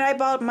 So when I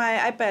bought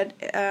my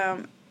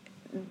iPad,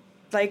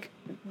 like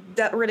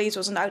that release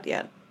wasn't out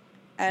yet.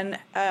 And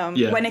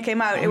when it came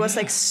out, it was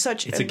like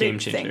such a game big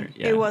changer. thing.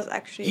 It was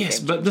actually yes,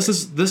 but this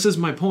is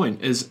my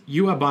point: is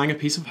you are buying a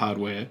piece of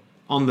hardware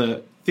on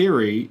the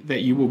theory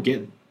that you will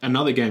get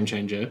another game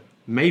changer,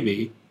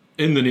 maybe,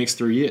 in the next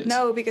 3 years.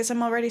 No, because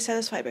I'm already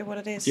satisfied with what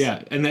it is.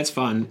 Yeah, and that's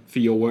fine for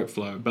your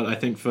workflow, but I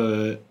think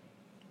for...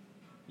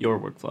 Your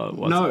workflow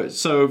was No,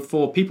 so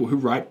for people who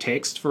write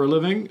text for a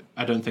living,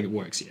 I don't think it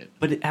works yet.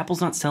 But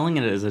Apple's not selling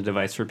it as a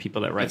device for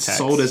people that write It's text.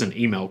 sold as an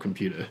email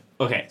computer.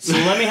 Okay, so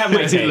let me have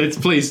my take. Let's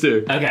please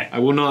do. Okay. I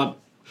will not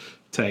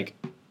take.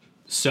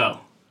 So,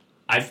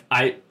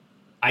 I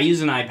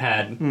use an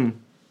iPad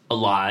a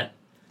lot,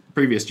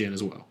 Previous gen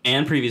as well.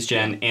 and previous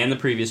gen, and the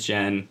previous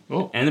gen,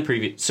 Oh. and the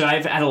previous. So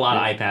I've had a lot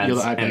of iPads. You're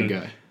the iPad and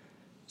guy.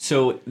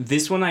 So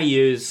this one I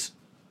use,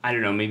 I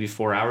don't know, maybe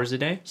 4 hours a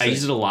day. I Sick.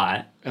 use it a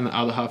lot. And the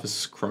other half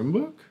is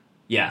Chromebook?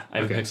 Yeah, I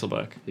have Okay. a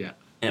Pixelbook. Yeah.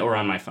 Or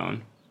on my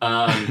phone.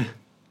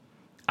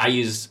 I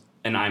use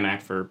an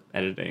iMac for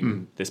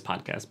editing this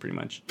podcast, pretty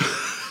much.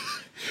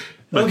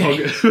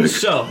 Okay,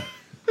 so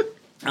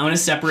I want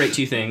to separate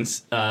two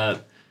things: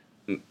 the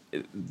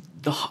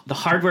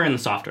hardware and the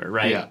software,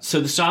 right? Yeah.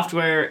 So the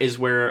software is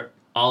where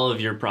all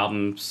of your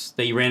problems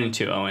that you ran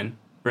into, Owen,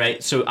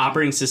 right? So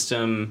operating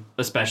system,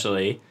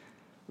 especially,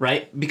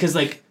 right? Because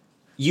like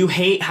you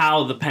hate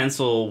how the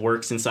pencil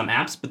works in some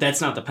apps, but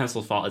that's not the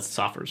pencil's fault; it's the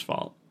software's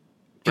fault.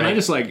 Can I Right.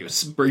 just like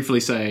briefly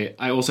say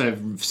I also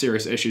have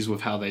serious issues with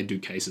how they do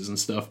cases and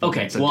stuff. but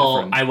Okay, that's a well,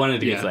 different- I wanted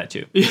to get to yeah. that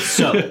too.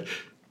 So,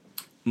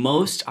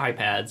 most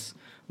iPads,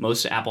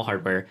 most Apple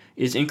hardware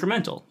is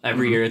incremental.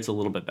 Every year, it's a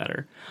little bit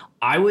better.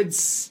 I would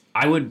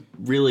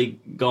really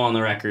go on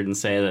the record and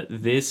say that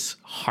this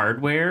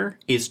hardware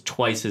is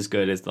twice as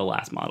good as the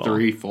last model.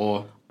 3,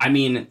 4. I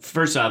mean,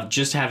 first off,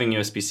 just having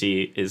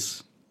USB-C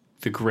is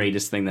the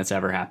greatest thing that's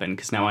ever happened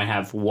because now I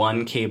have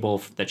one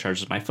cable that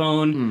charges my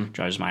phone,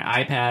 charges my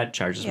iPad,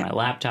 charges Yeah. my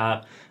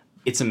laptop.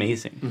 It's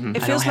amazing.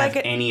 It I feels don't have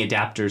like any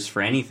adapters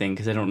for anything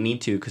because I don't need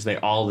to because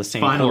they're all the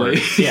same Finally.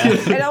 cord. Yeah,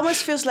 it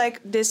almost feels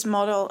like this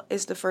model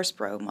is the first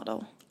Pro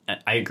model.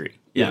 I agree.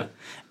 Yeah.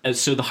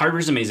 So the hardware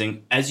is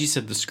amazing. As you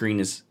said, the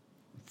screen is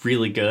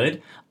really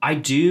good. I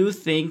do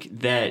think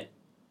that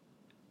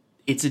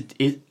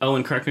oh,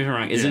 and correct me if I'm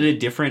wrong. Is Yeah. it a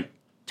different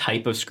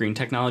type of screen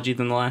technology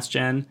than the last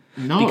gen?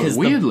 No,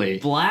 weirdly. the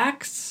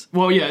blacks.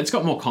 Well, yeah, it's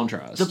got more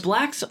contrast. The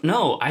blacks.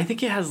 No, I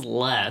think it has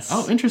less.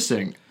 Oh,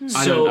 interesting.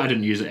 So- I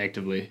didn't use it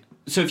actively.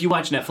 So if you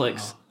watch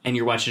Netflix and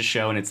you're watching a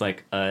show and it's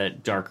like a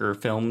darker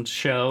filmed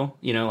show,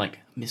 you know, like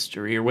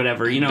mystery or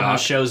whatever, you know how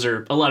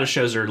Dark. a lot of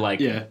shows are like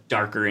Yeah.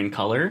 darker in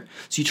color.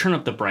 So you turn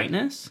up the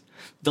brightness.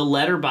 The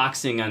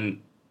letterboxing on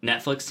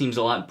Netflix seems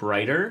a lot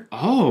brighter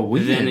Oh,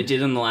 weird. than it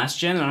did in the last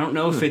gen. And I don't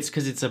know if it's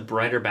because it's a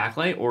brighter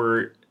backlight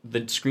or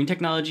the screen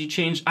technology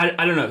changed.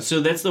 I don't know. So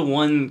that's the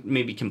one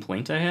maybe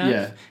complaint I have.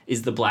 Yeah.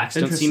 Is the blacks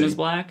don't seem as Interesting.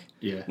 black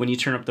Yeah. when you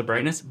turn up the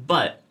brightness.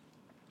 But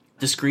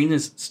the screen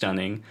is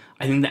stunning.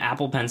 I think the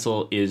Apple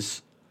Pencil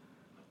is...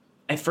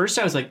 At first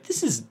I was like,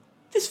 this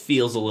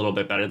feels a little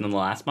bit better than the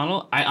last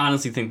model. I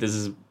honestly think this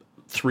is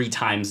 3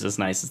 times as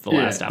nice as the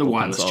last the Apple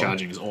wireless Pencil.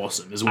 charging is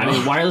awesome as well. I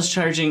mean, wireless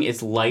charging,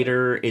 it's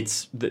lighter,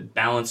 it's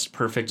balanced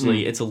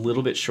perfectly, it's a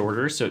little bit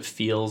shorter, so it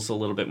feels a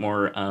little bit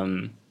more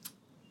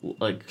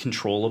like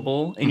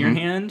controllable in your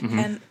hand.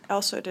 And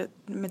also the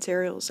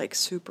material is like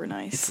super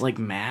nice. It's like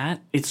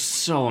matte. It's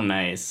so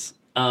nice.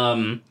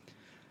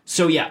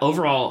 So yeah,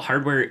 overall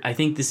hardware, I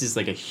think this is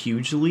like a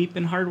huge leap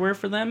in hardware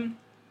for them.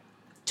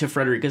 To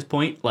Frederica's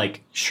point,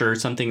 like sure,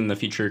 something in the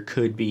future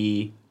could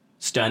be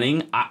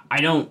stunning.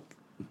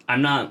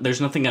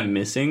 There's nothing I'm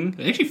missing.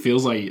 It actually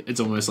feels like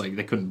it's almost like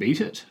they couldn't beat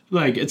it.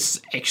 Like,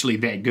 it's actually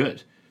that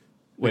good.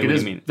 Wait, Like, what do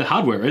is, you mean? The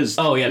hardware is.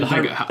 Oh, yeah, the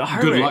like,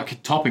 hardware- Good luck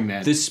topping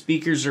that. The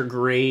speakers are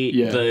great.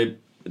 Yeah.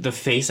 The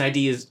Face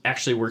ID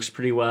actually works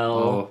pretty well.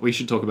 Oh, we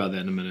should talk about that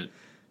in a minute.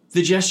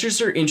 The gestures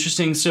are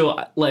interesting.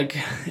 So, like,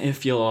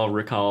 if you'll all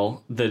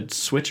recall the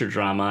switcher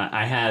drama,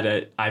 I had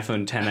an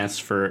iPhone XS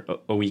for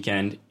a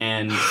weekend,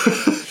 and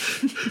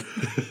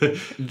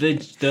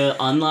the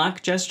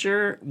unlock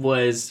gesture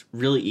was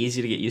really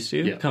easy to get used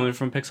to Yeah. coming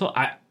from Pixel.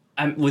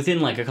 I'm within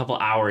like a couple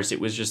hours, it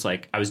was just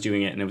like I was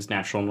doing it and it was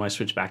natural. And when I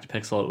switched back to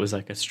Pixel, it was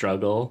like a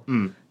struggle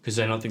because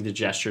I don't think the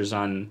gestures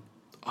on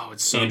Oh,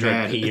 it's so Android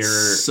bad. P It's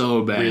are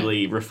so bad.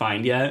 really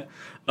refined yet.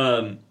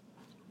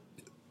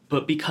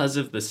 But because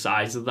of the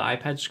size of the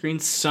iPad screen,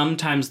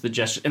 sometimes the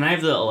gesture, and I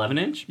have the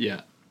 11-inch,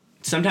 Yeah.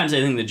 sometimes I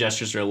think the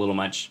gestures are a little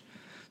much.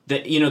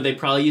 That they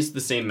probably use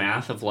the same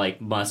math of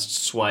like must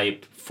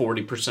swipe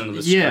 40% of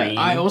the screen. Yeah,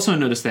 I also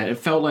noticed that. It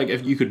felt like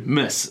if you could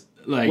miss.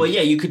 Like, Well,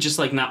 yeah, you could just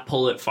like not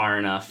pull it far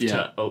enough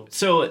Yeah. to.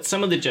 So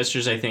some of the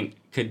gestures I think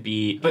could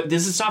be, but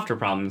this is software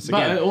problems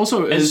But again. it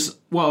also As- is,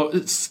 well,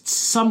 it's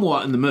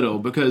somewhat in the middle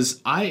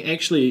because I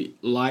actually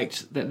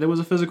liked that there was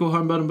a physical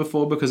home button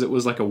before because it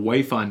was like a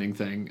wayfinding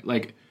thing.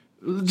 Like,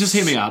 just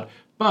hear me out.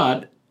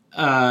 But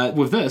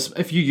with this,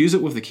 if you use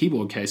it with the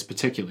keyboard case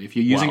particularly, if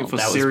you're using Well, it for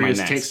that was my serious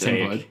next text take.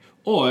 input,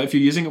 or if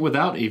you're using it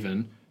without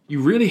even, you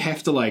really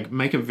have to like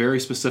make a very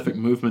specific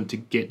movement to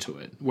get to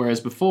it. Whereas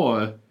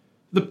before,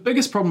 the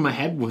biggest problem I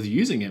had with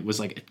using it was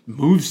like it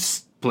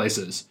moves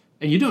places.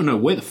 and you don't know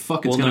where the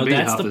fuck it's Well, going to no, be.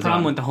 that's half the the problem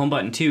time. with the home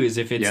button too. Is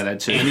if it's Yeah, that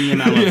too. any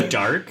amount Yeah. of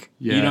dark,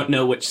 Yeah. you don't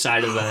know which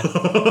side of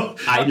the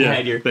iPad Yeah,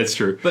 you're. that's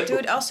true. But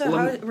Dude, also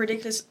how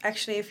ridiculous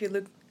actually if you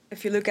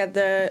look at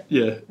the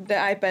Yeah.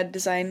 iPad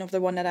design of the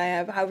one that I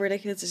have, how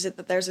ridiculous is it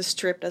that there's a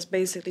strip that's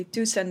basically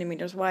 2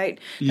 centimeters wide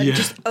that Yeah.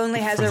 just only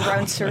has a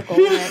round circle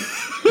on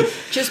it.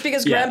 Just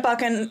because Yeah. Grandpa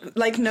can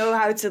like know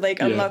how to like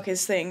unlock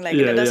his thing, like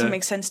Yeah, that doesn't yeah.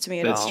 make sense to me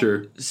at That's all.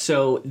 true.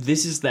 So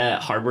this is the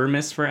hardware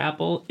miss for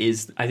Apple.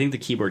 Is I think the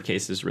keyboard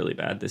case is really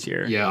bad this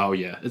year. Yeah, oh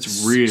yeah.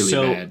 It's really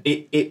so bad.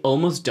 it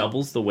almost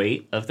doubles the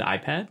weight of the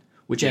iPad,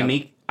 which Yeah.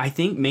 I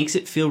think makes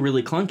it feel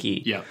really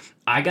clunky. Yeah.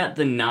 I got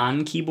the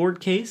non-keyboard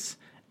case,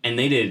 and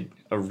they did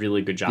a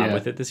really good job Yeah.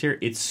 with it this year.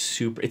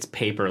 It's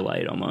paper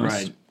light almost.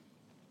 Right.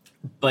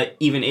 But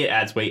even it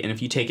adds weight, and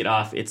if you take it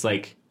off, it's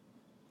like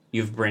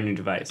you have a brand new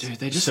device. Dude,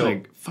 they just So-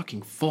 like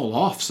fucking fall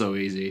off so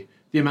easy.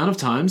 The amount of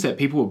times that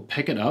people would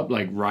pick it up,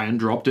 like Ryan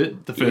dropped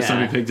it the first time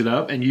Yeah. he picked it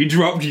up, and you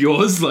dropped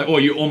yours, like, or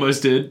you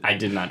almost did. I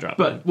did not drop it.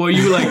 But well,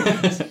 you were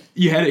like,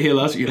 you had it here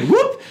last week,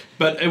 whoop!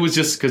 But it was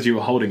just because you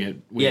were holding it.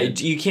 Yeah,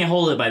 weird. you can't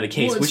hold it by the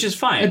case, Well, which is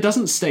fine. It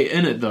doesn't stay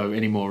in it though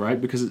anymore, right?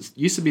 Because it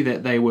used to be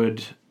that they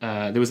would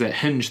there was that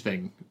hinge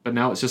thing, but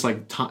now it's just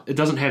like it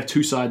doesn't have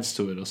two sides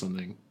to it or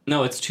something.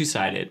 No, it's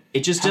two-sided.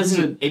 It just How does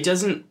doesn't. It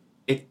doesn't.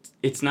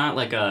 It's not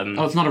like Oh,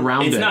 it's not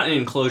around It's it. not an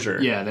enclosure.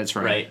 Yeah, that's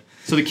right. Right.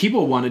 So the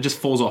keyboard one, it just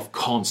falls off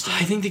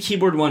constantly. I think the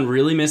keyboard one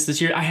really missed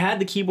this year. I had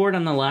the keyboard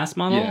on the last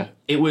model. Yeah.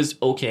 It was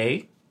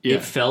okay. Yeah.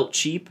 It felt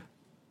cheap.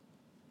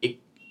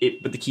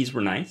 But the keys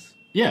were nice.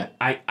 Yeah,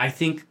 I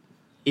think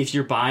if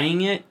you're buying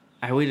it,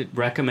 I would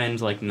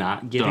recommend like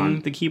not getting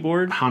Don't. the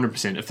keyboard.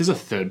 100%. If there's a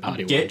third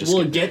party one, Get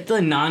just get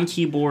the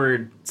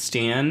non-keyboard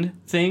stand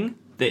thing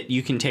that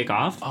you can take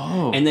off.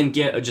 Oh. And then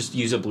just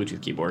use a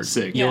Bluetooth keyboard.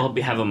 Sick. You'll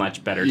have a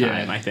much better Yeah.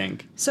 time, I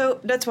think. So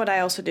that's what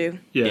I also do.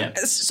 yeah.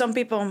 Some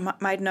people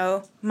might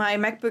know my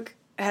MacBook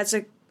has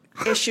a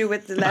issue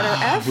with the letter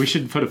F. We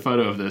should put a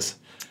photo of this.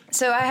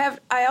 So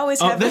I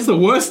always Oh, have. that's the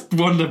worst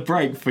one to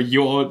break for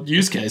your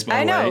use case, by I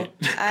the know, way.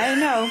 I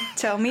know.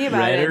 Tell me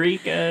about it.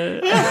 Rhetorica.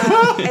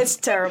 It's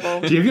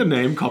terrible. Do you have your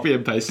name copy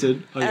and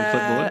pasted on your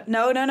clipboard?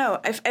 No.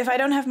 If I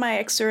don't have my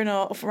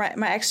external,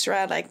 my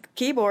extra like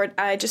keyboard,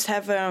 I just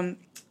have a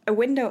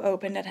window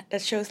open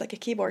that shows like a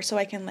keyboard, so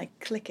I can like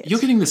click it. You're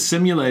getting the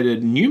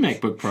simulated new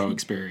MacBook Pro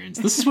experience.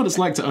 This is what it's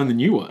like to own the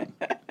new one.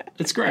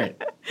 It's great.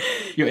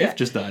 Your F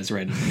just dies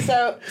randomly.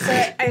 So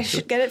I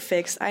should get it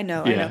fixed. I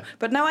know. Yeah.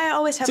 But now I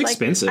always have It's like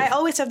expensive. I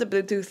always have the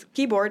Bluetooth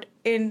keyboard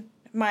in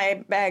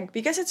my bag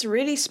because it's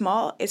really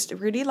small, it's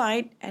really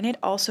light, and it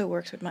also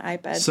works with my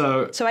iPad.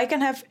 So I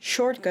can have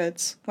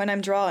shortcuts when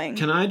I'm drawing.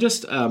 can I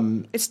just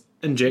It's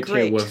inject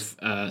great. here with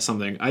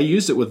something? I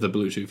used it with the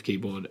Bluetooth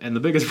keyboard, and the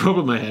biggest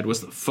problem I had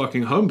was the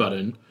fucking home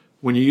button.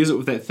 When you use it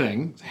with that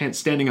thing,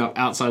 standing up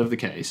outside of the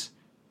case,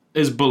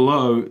 is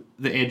below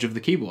the edge of the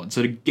keyboard.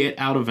 So to get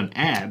out of an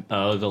app,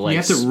 Oh, the like you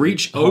have to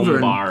reach home over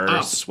and bar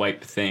up.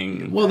 swipe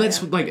thing. Well,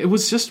 that's like it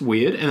was just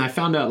weird, and I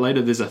found out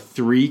later there's a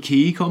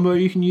 3-key combo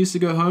you can use to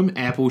go home: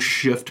 Apple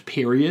Shift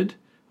period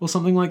or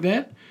something like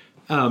that.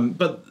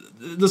 But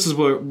this is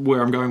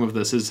where I'm going with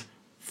this is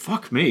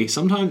fuck me.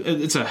 Sometimes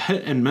it's a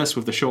hit and miss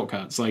with the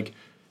shortcuts. Like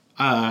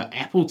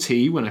Apple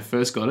T when I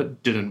first got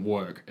it didn't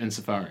work in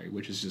Safari,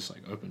 which is just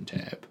like open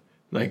tab.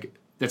 Like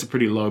that's a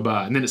pretty low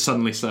bar, and then it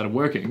suddenly started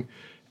working.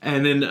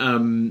 And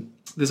then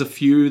there's a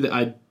few that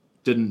I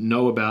didn't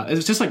know about.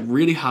 It's just like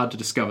really hard to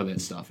discover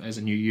that stuff as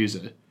a new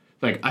user.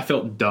 Like I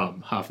felt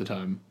dumb half the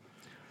time.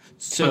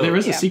 So But there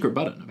is a yeah. secret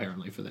button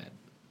apparently for that.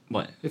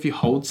 what? If you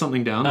hold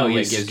something down, Oh, it yeah,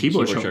 releases it gives you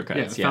keyboard keyboard shortcuts.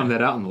 shortcuts, Yeah, I found yeah.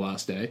 that out on the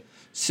last day.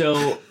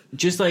 So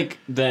just like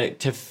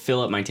to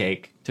fill up my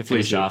take, to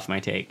finish do. off my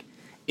take.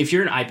 If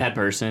you're an iPad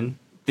person,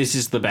 this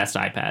is the best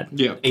iPad.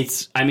 Yeah.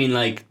 I mean,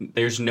 like,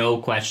 there's no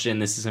question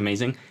this is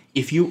amazing.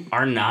 If you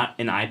are not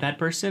an iPad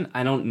person,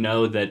 I don't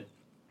know that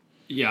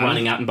Yeah,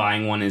 running out and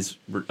buying one is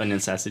a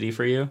necessity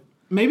for you.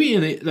 maybe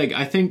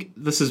I think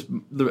this is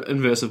the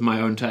inverse of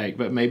my own take,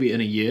 but maybe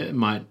in a year it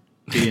might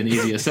be an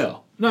easier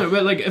sell. No,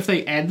 but like if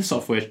they add the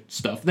software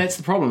stuff, that's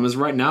the problem. Is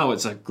right now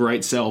it's a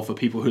great sell for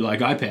people who like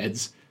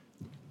iPads.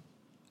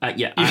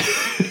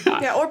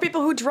 Yeah, or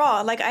people who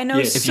draw. Like I know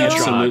Yeah, if you so draw,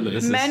 Absolutely.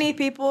 this is- many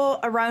people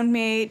around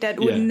me that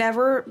would Yeah.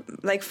 never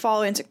like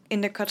fall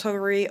in the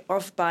category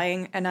of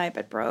buying an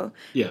iPad Pro.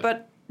 Yeah.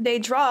 But they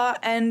draw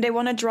and they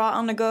want to draw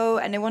on the go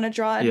and they want to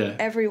draw it Yeah.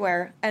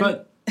 everywhere. And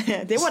But-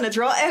 they want to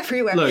draw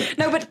everywhere. Look.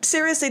 No, but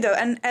seriously though,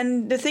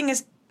 and the thing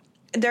is,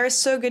 there is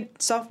so good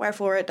software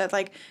for it that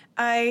like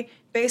I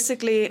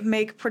basically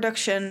make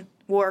production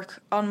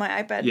work on my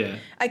iPad. Yeah.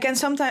 I can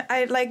sometimes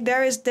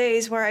there is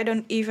days where I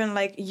don't even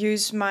like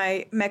use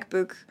my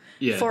MacBook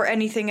Yeah. for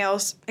anything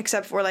else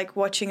except for like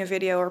watching a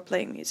video or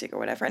playing music or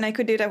whatever. And I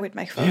could do that with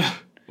my phone. Yeah,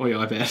 or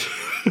your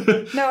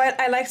iPad. No,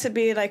 I like to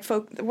be like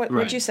what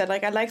Right. you said.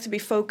 Like I like to be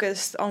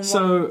focused on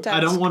So one task. I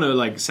don't want to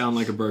like sound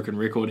like a broken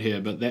record here,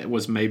 but that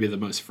was maybe the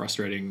most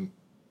frustrating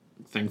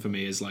thing for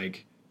me. Is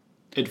like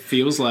it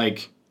feels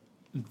like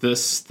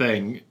this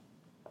thing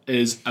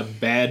is a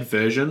bad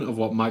version of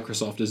what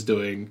Microsoft is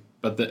doing,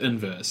 but the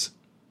inverse.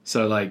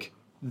 So like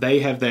they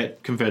have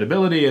that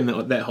convertibility and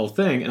that whole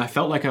thing, and I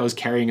felt like I was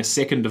carrying a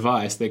second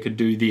device that could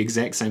do the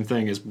exact same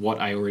thing as what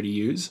I already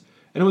use.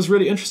 And it was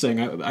really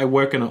interesting. I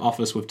work in an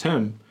office with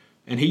Tim,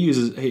 and he's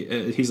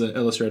an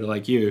illustrator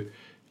like you,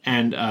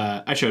 and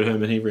I showed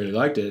him, and he really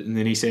liked it. And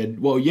then he said,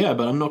 well, yeah,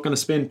 but I'm not going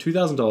to spend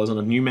 $2,000 on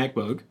a new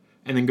MacBook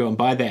and then go and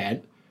buy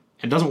that.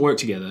 It doesn't work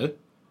together.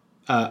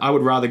 I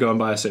would rather go and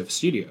buy a Surface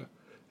Studio.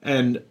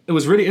 And it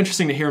was really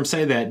interesting to hear him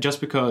say that,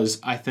 just because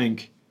I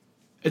think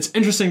it's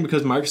interesting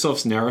because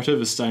Microsoft's narrative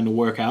is starting to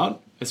work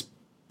out. It's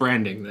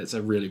branding that's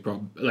a really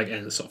problem, like,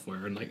 and the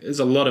software, and like there's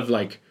a lot of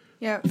like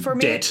for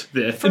me, debt.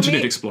 The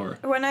Internet Explorer.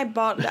 When I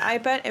bought the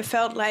iPad, it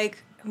felt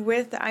like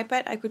with the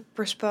iPad I could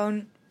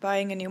postpone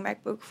buying a new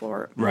MacBook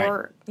for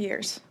more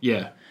years.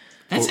 Yeah.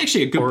 That's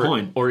actually a good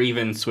point. Or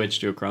even switch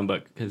to a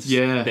Chromebook, because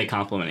they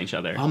complement each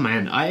other. Oh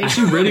man, I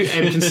actually really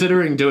am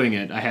considering doing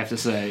it, I have to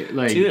say.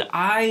 Like, dude,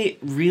 I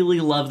really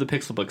love the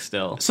Pixelbook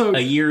still. So a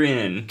year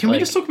in. Can we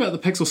just talk about the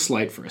Pixel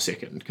Slate for a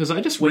second? Because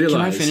I just realized...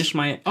 Can I finish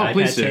my iPad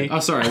please do. take? Oh,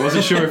 sorry. I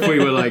wasn't sure if we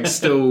were like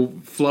still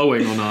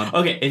flowing or not.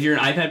 Okay, if you're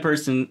an iPad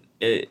person,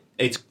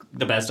 it's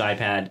the best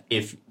iPad.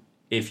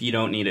 If you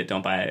don't need it,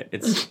 don't buy it.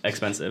 It's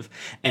expensive.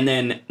 And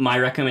then my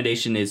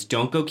recommendation is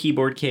don't go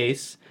keyboard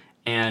case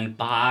and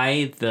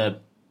buy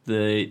the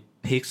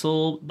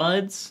Pixel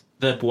Buds,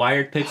 the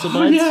wired Pixel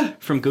Buds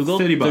from Google.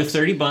 $30.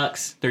 They're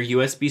 $30. They're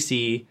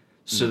USB-C,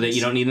 so that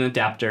you don't need an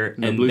adapter,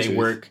 and Bluetooth. they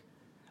work.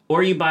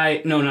 Or you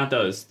buy not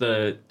those,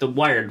 the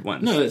wired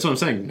ones. No, that's what I'm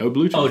saying. No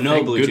Bluetooth. Oh, no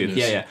Thank Bluetooth.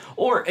 goodness. Yeah.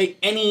 Or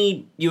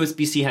any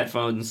USB-C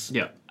headphones.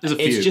 Yeah. There's a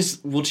few. It's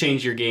just will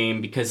change your game,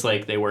 because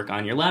like they work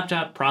on your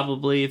laptop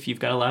probably if you've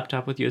got a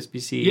laptop with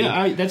USB-C.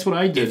 Yeah, that's what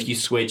I did. If you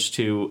switch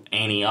to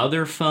any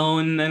other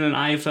phone than an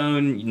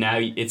iPhone, now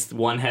it's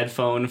one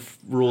headphone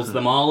rules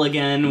them all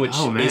again, which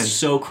is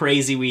so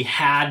crazy. We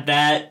had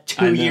that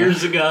 2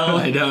 years ago.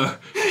 I know.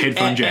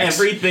 Headphone jacks.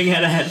 Everything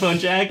had a headphone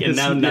jack, and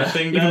now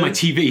nothing does. Even my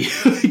TV.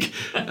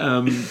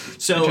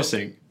 So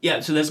interesting. Yeah,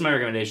 so that's my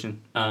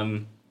recommendation.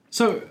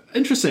 So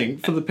interesting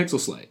for the Pixel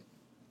Slate.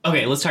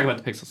 Okay, let's talk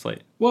about the Pixel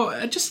Slate. Well,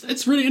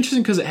 it's really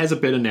interesting because it has a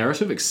better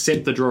narrative,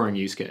 except the drawing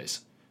use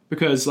case.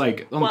 Because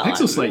like on the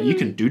Pixel Slate, you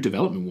can do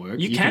development work.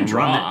 You can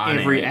draw run on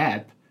every it.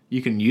 app.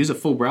 You can use a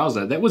full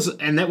browser. That was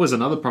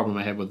another problem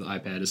I had with the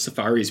iPad. Is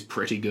Safari is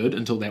pretty good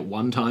until that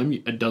one time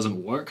it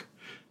doesn't work.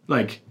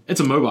 Like, it's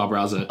a mobile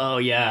browser. Oh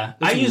yeah,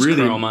 It's I use really-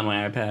 Chrome on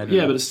my iPad.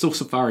 Yeah, but it's still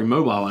Safari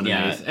mobile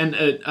underneath. Yeah.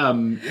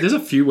 And there's a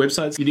few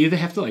websites you'd either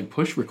have to like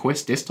push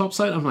request desktop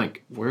site. I'm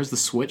like, where's the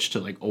switch to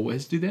like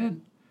always do that?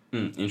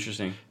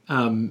 Interesting.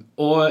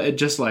 Or it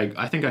just like,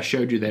 I think I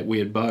showed you that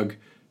weird bug.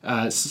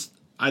 This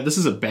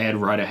is a bad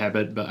writer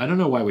habit, but I don't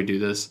know why we do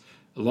this.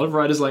 A lot of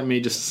writers like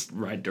me just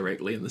write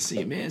directly in the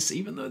CMS,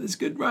 even though there's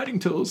good writing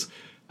tools.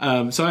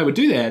 So I would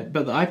do that,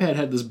 but the iPad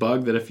had this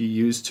bug that if you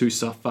used two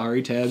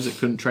Safari tabs, it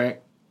couldn't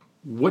track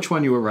which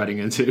one you were writing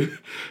into,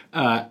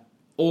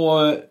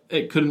 or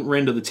it couldn't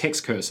render the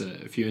text cursor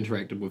if you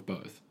interacted with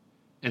both.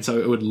 And so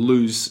it would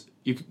lose...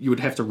 You would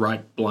have to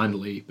write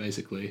blindly,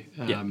 basically.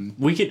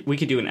 We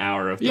could do an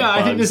hour of the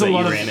I think there's a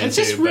lot of... It's It's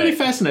just really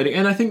fascinating.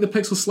 And I think the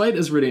Pixel Slate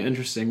is really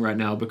interesting right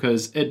now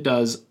because it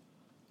does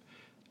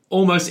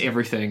almost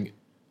everything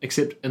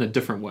except in a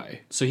different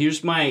way. So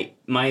here's my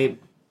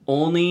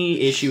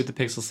only issue with the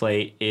Pixel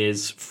Slate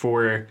is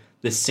for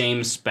the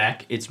same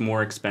spec, it's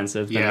more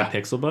expensive than the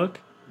Pixelbook.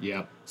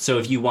 Yeah. So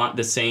if you want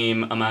the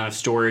same amount of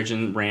storage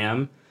and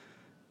RAM,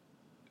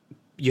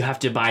 you have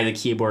to buy the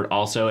keyboard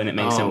also, and it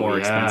makes it more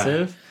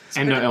expensive.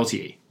 And no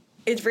LTE.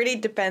 It really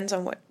depends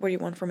on what you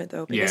want from it,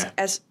 though. Because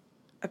as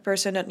a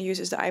person that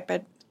uses the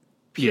iPad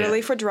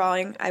purely for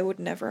drawing, I would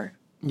never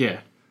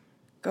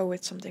go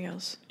with something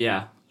else.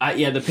 Yeah.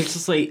 The Pixel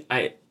Slate,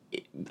 I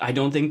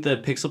don't think the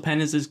Pixel Pen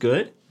is as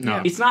good.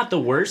 No. It's not the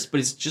worst, but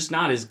it's just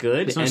not as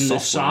good. It's not and the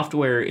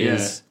software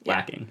is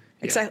lacking.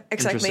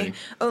 Exactly.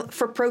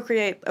 For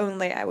Procreate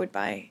only, I would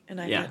buy an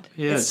iPad.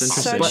 Yeah, it's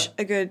interesting. Such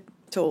a good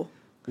tool.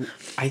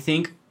 I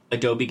think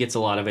Adobe gets a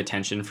lot of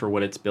attention for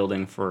what it's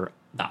building for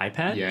the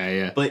iPad.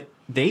 Yeah. But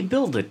they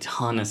build a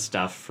ton of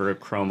stuff for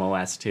Chrome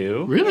OS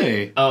too.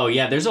 Really? Oh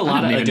yeah, there's a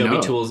lot of didn't even Adobe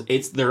know. tools.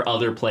 It's their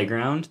other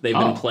playground. They've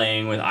been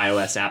playing with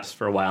iOS apps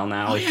for a while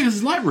now. Oh yeah,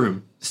 it's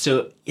Lightroom.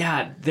 So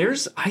yeah,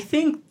 I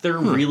think they're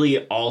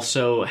really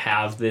also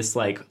have this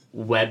like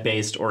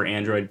web-based or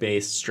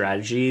Android-based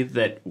strategy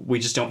that we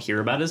just don't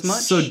hear about as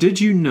much. So did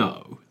you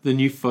know the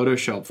new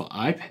Photoshop for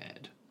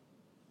iPad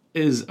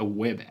is a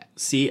web app?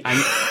 See,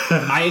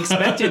 I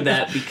expected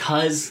that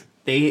because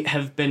they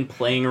have been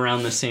playing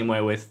around the same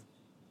way with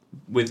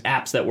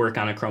apps that work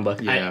on a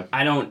Chromebook. Yeah.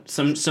 I don't.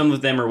 Some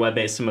of them are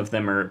web-based, some of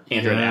them are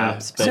Android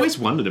apps. I But always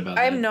wondered about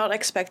that. I'm not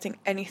expecting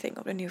anything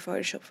of the new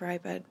Photoshop for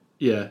iPad.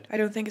 Yeah. I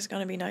don't think it's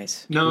going to be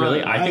nice. No,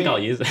 really, I think I'll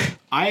use it.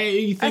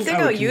 I think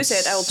I'll would use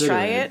it. I'll consider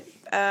try it.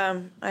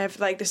 I have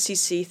like the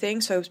CC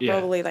thing, so it's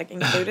probably like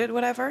included,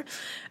 whatever.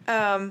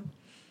 But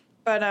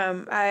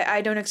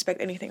I don't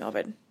expect anything of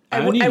it. I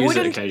only use it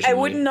wouldn't. I occasionally.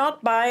 would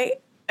not buy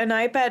an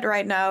iPad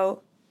right now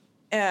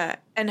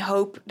and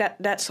hope that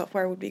that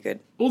software would be good.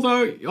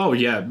 Although, oh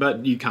yeah,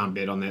 but you can't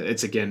bet on that.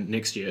 It's again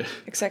next year.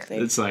 Exactly.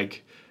 It's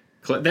like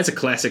that's a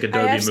classic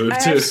Adobe move I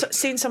too. have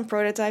seen some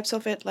prototypes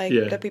of it, like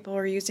Yeah. that people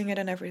were using it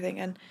and everything,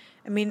 and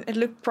I mean it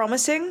looked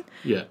promising.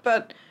 Yeah.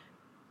 But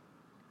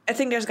I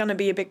think there's gonna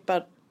be a big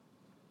but.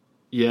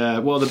 Yeah,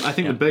 well, I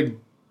think Yeah. the big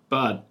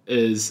but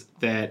is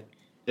that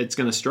it's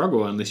going to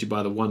struggle unless you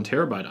buy the 1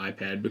 terabyte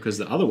iPad because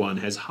the other one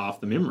has half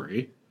the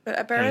memory. But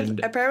And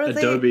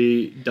apparently,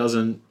 Adobe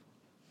doesn't,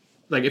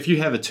 like, if you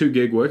have a 2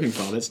 gig working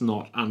file, that's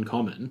not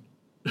uncommon.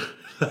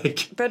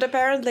 Like, but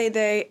apparently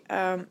they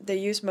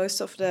use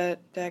most of the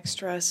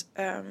extras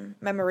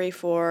memory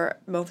for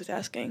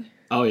multitasking.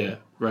 oh yeah,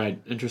 right,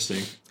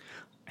 interesting.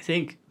 I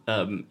think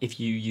if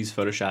you use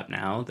Photoshop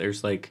now,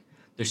 there's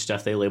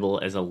stuff they label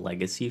as a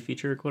legacy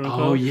feature, quote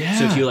unquote. Oh, yeah.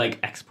 So if you like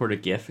export a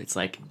GIF, it's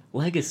like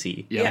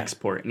legacy Yeah.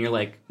 export, and you're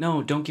like,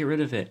 no, don't get rid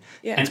of it.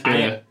 Yeah. And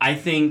better. I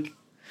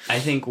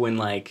think when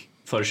like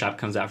Photoshop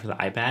comes out for the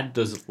iPad,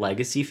 those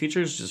legacy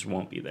features just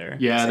won't be there.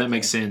 Yeah, Exactly. that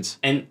makes sense.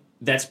 And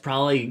that's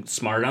probably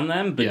smart on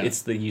them, but Yeah.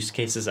 it's the use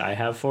cases I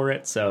have for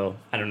it, so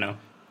I don't know.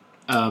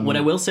 Um, What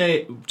I will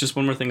say, just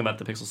one more thing about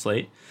the Pixel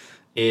Slate,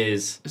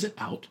 is is it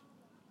out?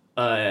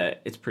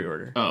 it's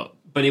pre-order. Oh,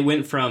 But it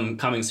went from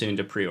coming soon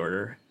to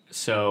pre-order.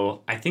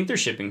 So I think they're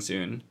shipping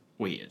soon.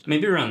 weird.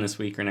 Maybe around this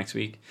week or next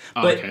week.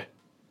 Oh, But okay.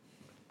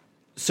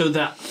 so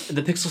the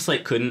Pixel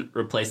Slate couldn't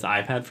replace the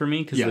iPad for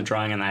me because Yeah. the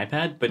drawing on the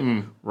iPad. But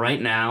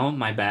right now,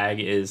 my bag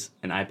is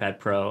an iPad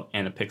Pro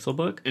and a Pixel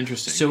Book.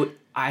 Interesting. So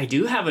I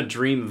do have a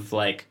dream of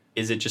like,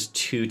 is it just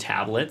 2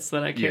 tablets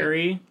that I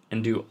carry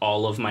and do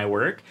all of my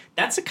work?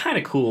 That's a kind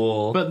of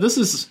cool. But this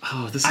is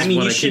I mean,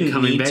 what you I keep shouldn't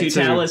coming need back 2 to.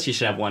 tablets. You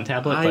should have 1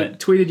 tablet. I But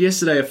tweeted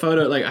yesterday a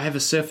photo, like, I have a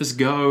Surface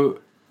Go,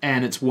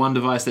 and it's one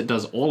device that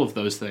does all of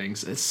those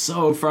things. It's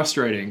so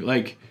frustrating.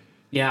 Like,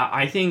 yeah,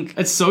 I think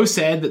it's so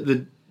sad that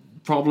the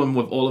problem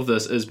with all of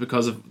this is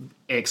because of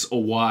X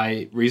or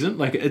Y reason.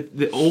 Like,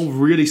 they're all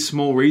really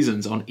small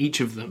reasons on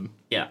each of them.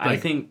 Yeah, I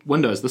Like, think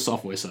Windows, the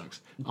software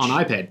sucks. On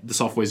iPad, the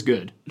software's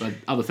good, but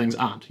other things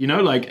aren't. You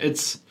know, like,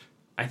 it's...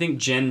 I think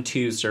Gen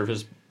 2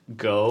 Surface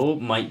Go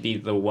might be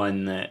the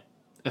one that.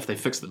 If they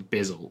fix the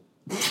bezel.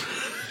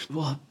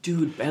 Well,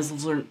 dude,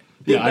 bezels are.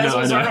 Yeah, I know,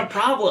 I bezels know. aren't a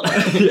problem. I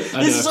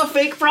This is know. a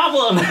fake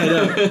problem.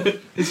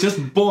 It's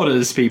just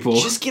borders, people.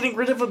 Just getting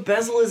rid of a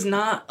bezel is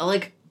not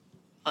like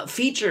a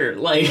feature.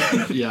 Like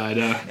Yeah, I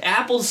know.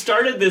 Apple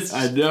started this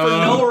I know. for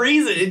no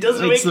reason. It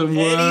doesn't It's the make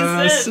any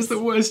worst. sense. It's the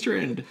worst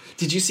trend.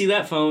 Did you see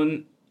that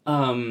phone?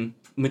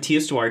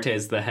 Matias Duarte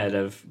is the head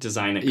of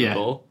design at Yeah.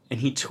 Google, and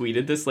he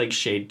tweeted this like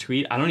shade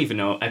tweet. I don't even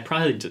know. I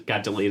probably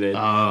got deleted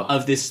Oh.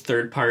 of this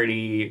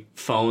third-party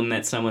phone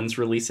that someone's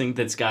releasing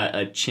that's got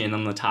a chin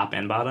on the top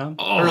and bottom,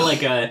 or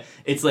like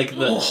it's like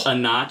a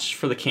notch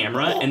for the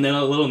camera and then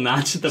a little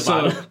notch at the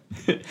So-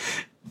 bottom.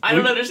 I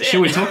don't understand.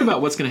 Should we talk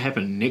about what's going to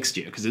happen next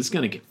year? Because it's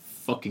going to get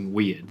fucking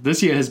weird.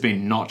 This year has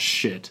been not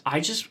shit. I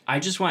just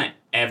want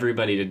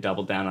everybody to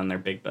double down on their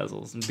big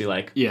bezels and be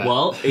like, Yeah.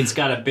 well, it's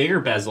got a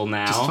bigger bezel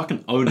now. Just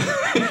fucking own it.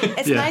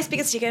 It's Yeah. nice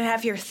because you can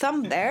have your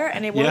thumb there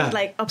and it Yeah. won't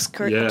like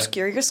obscure Yeah.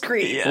 your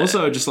screen.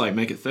 Also, just like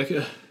make it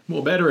thicker.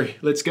 More battery.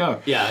 Let's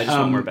go. Yeah, I just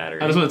want more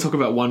battery. I just want to talk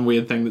about one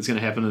weird thing that's going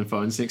to happen in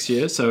phones next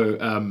year. So,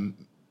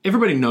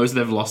 everybody knows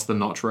they've lost the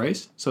notch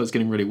race, so it's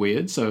getting really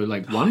weird. So,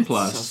 like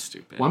OnePlus, so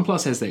stupid.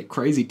 OnePlus has that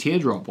crazy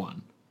teardrop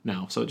one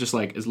now. So it just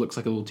like it looks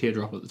like a little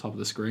teardrop at the top of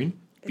the screen.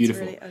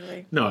 Beautiful. It's really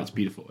ugly. No, it's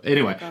beautiful.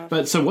 Anyway, Oh, God.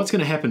 but so what's going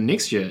to happen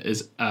next year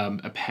is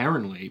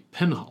apparently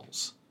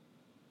pinholes.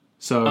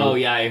 So Oh,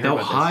 yeah, I heard they'll about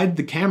this. hide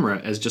the camera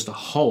as just a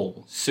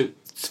hole. So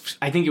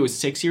I think it was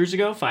 5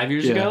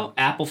 years Yeah. ago,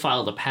 Apple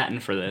filed a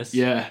patent for this.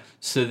 Yeah,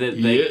 So that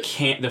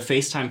Yeah. the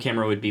FaceTime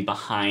camera would be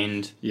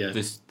behind Yeah.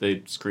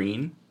 the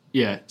screen.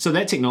 yeah. So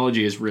that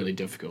technology is really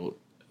difficult.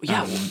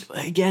 Yeah,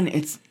 again,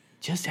 it's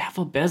just have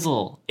a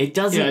bezel. It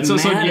doesn't Yeah, it's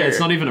matter. also it's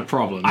not even a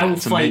problem. I will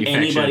It's a fight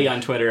manufacturer. anybody on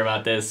Twitter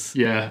about this.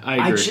 Yeah,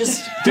 I agree.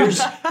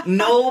 There's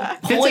no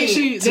point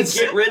actually- to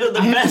get rid of the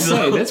I have to bezel.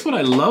 say, that's what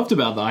I loved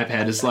about the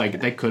iPad. Is like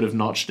they could have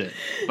notched it,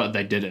 but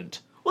they didn't.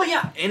 Well,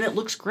 yeah, and it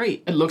looks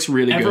great. It looks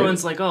really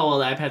Everyone's good. like, oh, well,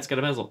 the iPad's got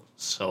a bezel.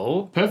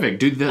 So? Perfect.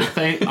 Do the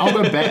thing. I'll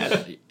go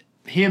back.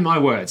 Hear my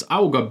words. I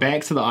will go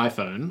back to the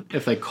iPhone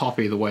if they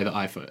copy the way the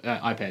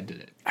iPad did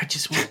it. I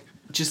just want...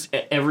 Just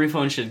every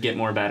phone should get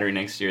more battery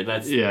next year.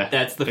 That's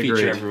the feature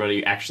agreed.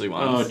 everybody actually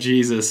Oh wants.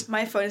 Jesus.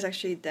 My phone is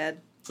actually dead.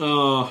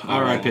 Oh,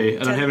 R.I.P.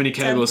 I don't have any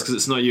cables because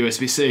it's not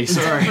USB-C.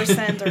 Sorry.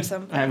 % or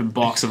something. I have a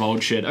box of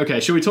old shit. Okay,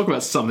 should we talk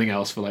about something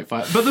else for like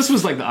 5? But this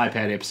was like the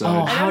iPad episode.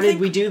 Oh, how don't did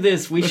think- we do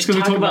this? We Let's should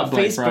go talk about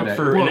Black Facebook Friday.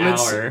 for Well, an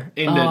let's hour.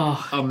 End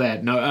it on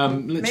that. No,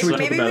 should we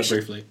talk about it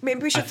briefly? Maybe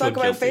we should I feel talk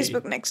about guilty.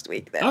 Facebook next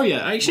week then. Oh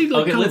yeah, actually,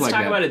 like, Okay, kind let's of like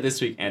talk that. about it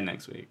this week and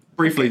next week.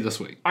 briefly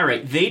this week. All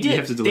right, they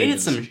have to did delete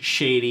this. some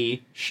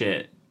shady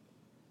shit.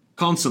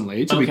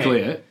 Constantly, to be Okay.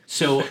 clear.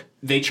 So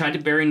they tried to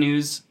bury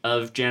news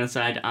of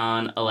genocide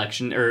on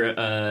election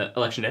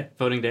day,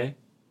 voting day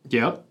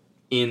Yep.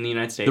 in the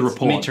United States. The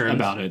report Midterms.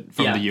 about it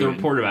from yeah, the UN. the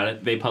report about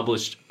it they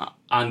published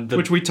on the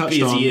Which we touched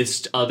on.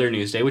 busiest other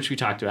news day, which we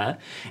talked about,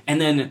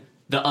 and then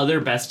The other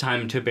best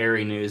time to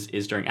bury news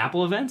is during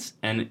Apple events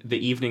and the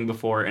evening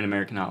before an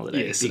American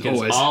holiday. Yes, because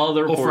always. all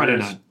the Or reporters... Friday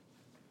night.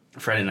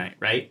 Friday night,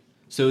 right?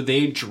 So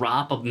they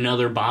drop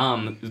another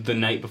bomb the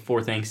night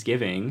before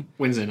Thanksgiving,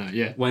 Wednesday night,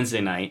 yeah.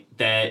 Wednesday night,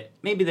 that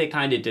maybe they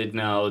kind of did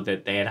know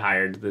that they had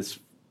hired this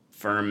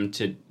firm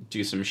to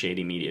do some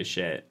shady media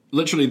shit.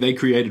 Literally, they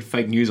created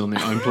fake news on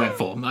their own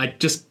platform. I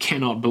just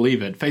cannot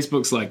believe it.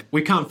 Facebook's like,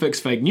 we can't fix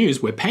fake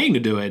news. We're paying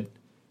to do it,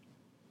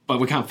 but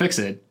we can't fix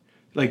it.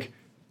 Like,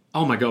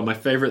 oh my God, my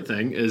favorite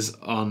thing is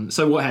on...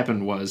 So what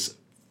happened was,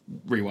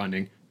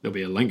 rewinding, there'll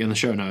be a link in the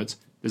show notes.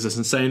 There's this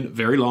insane,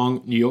 very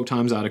long New York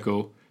Times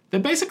article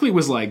that basically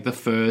was like the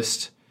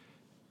first,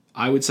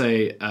 I would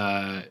say,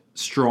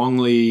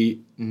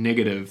 strongly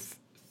negative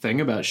thing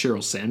about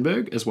Sheryl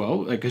Sandberg as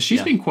well. Because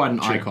she's been quite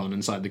an icon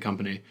inside the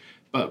company.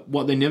 But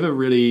what they never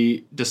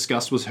really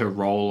discussed was her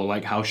role, or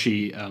like how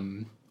she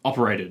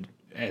operated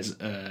as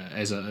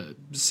a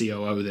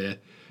COO there.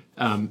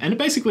 And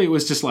basically it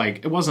was just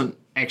like, it wasn't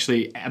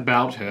actually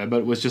about her, but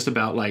it was just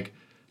about like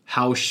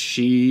how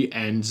she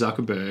and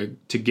Zuckerberg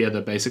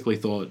together basically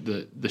thought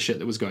that the shit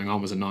that was going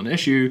on was a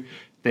non-issue.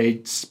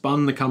 They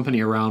spun the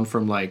company around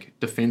from like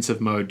defensive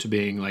mode to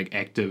being like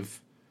active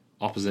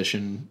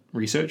opposition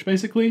research,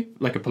 basically,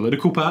 like a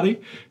political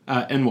party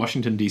in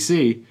Washington,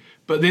 D.C.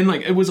 But then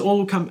like it was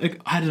all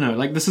I don't know,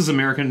 like this is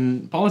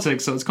American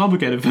politics, so it's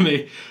complicated for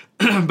me.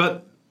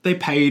 But they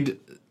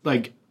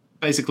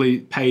basically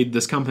paid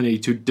this company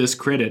to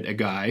discredit a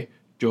guy,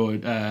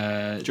 George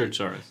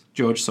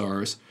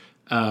Soros.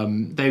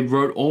 They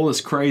wrote all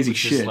this crazy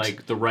shit. Just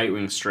like the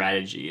right-wing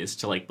strategy is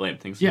to like blame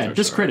things on George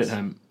discredit Soros.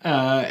 him.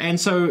 And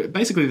so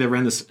basically they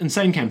ran this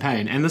insane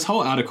campaign, and this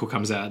whole article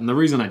comes out, and the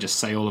reason I just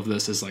say all of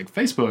this is like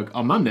Facebook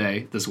on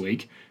Monday this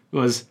week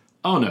was,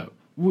 oh no,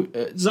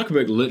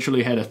 Zuckerberg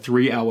literally had a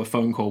 3-hour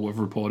phone call with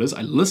reporters.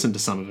 I listened to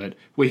some of it,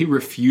 where he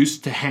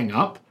refused to hang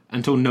up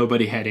until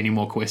nobody had any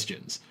more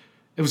questions.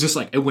 It was just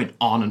like, it went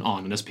on,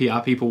 and his PR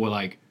people were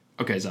like,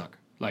 okay, Zuck,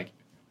 like,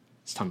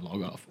 it's time to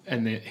log off.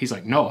 And he's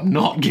like, no, I'm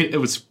not. It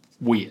was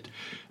weird.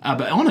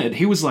 But on it,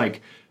 he was like,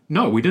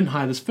 no, we didn't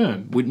hire this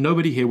firm.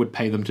 Nobody here would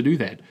pay them to do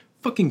that.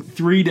 Fucking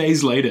 3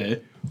 days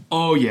later,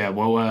 oh yeah,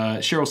 well,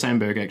 Sheryl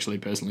Sandberg actually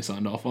personally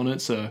signed off on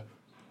it, so...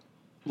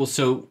 Well,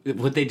 so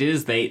what they did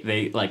is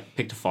they like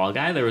picked a fall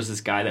guy. There was this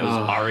guy that was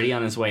already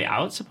on his way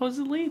out,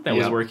 supposedly, that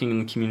was working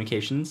in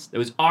communications, that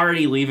was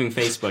already leaving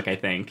Facebook, I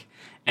think.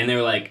 And they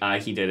were like,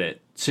 he did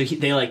it. So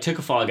they like took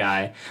a fall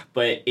guy,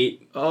 but it...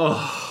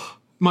 Oh,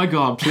 my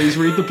God, please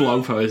read the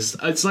blog post.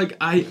 It's like,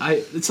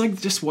 it's like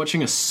just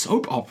watching a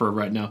soap opera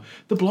right now.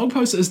 The blog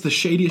post is the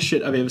shadiest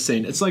shit I've ever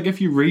seen. It's like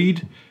if you were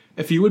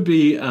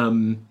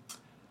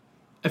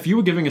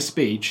giving a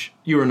speech,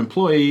 you were an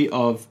employee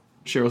of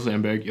Sheryl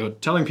Sandberg, you're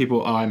telling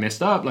people, oh, I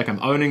messed up, like I'm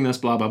owning this,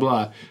 blah, blah,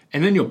 blah.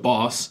 And then your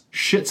boss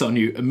shits on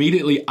you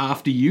immediately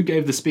after you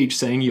gave the speech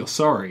saying you're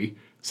sorry,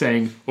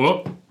 saying,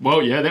 oh,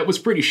 well, yeah, that was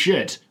pretty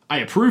shit. I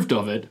approved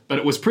of it, but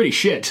it was pretty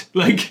shit.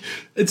 Like,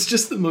 it's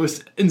just the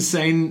most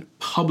insane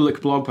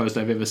public blog post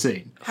I've ever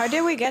seen. How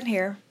did we get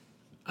here?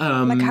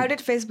 Like, how did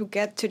Facebook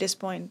get to this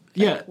point?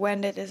 Like,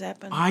 when did this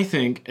happen? I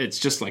think it's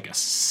just like a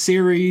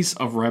series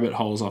of rabbit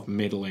holes of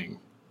meddling.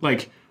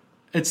 Like,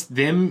 it's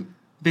them,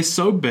 they're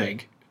so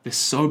big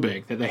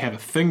that they have a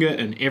finger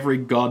in every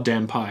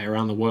goddamn pie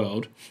around the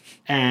world.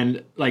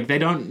 And, like, they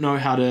don't know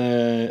how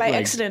to... By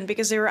accident,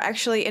 because they were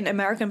actually in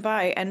American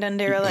Pie. And then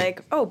they were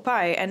like, oh,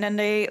 pie. And then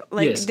they,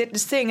 did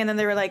this thing. And then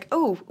they were like,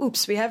 oh,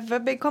 oops, we have a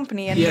big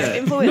company and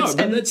influence. No,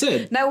 but and that's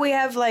it. Now we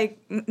have,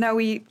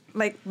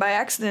 by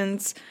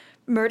accident,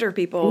 murder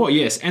people. Well,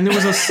 yes. And there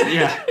was a...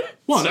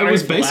 Well, it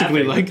was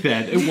basically like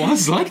that. It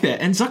was like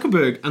that. And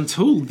Zuckerberg,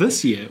 until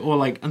this year, or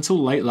like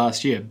until late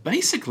last year,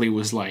 basically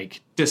was like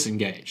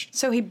disengaged.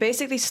 So he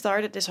basically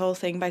started this whole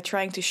thing by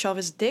trying to shove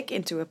his dick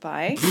into a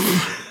pie.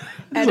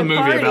 There's a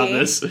movie about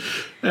this.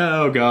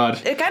 Oh,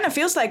 God. It kind of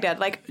feels like that.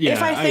 Like,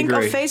 if I think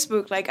of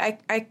Facebook, like,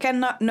 I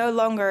cannot no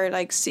longer,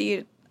 like, see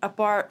it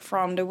apart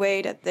from the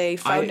way that they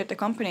founded the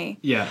company.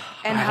 Yeah.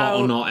 And a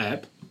Hot or Not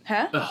app.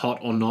 Huh? A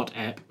Hot or Not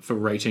app for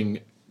rating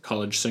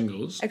college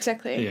singles.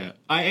 Exactly. Yeah.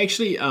 I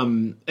actually,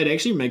 it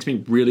actually makes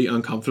me really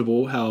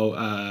uncomfortable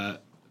how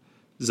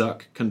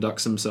Zuck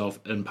conducts himself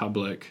in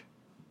public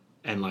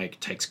and, like,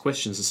 takes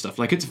questions and stuff.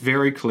 Like, it's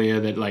very clear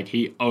that, like,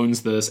 he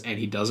owns this and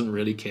he doesn't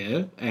really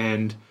care.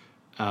 And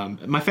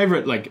my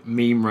favorite, like,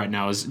 meme right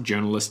now is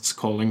journalists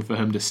calling for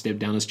him to step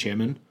down as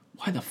chairman.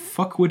 Why the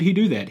fuck would he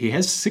do that? He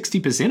has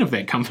 60% of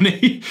that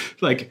company.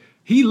 Like,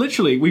 he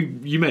literally,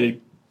 you made a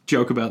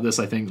joke about this,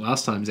 I think,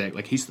 last time, Zach.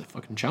 Like, he's the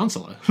fucking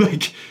chancellor.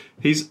 Like,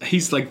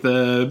 he's like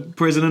the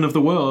president of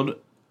the world,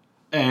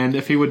 and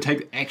if he would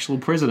take the actual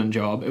president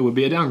job, it would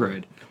be a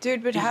downgrade.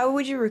 Dude, but how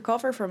would you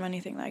recover from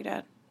anything like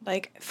that?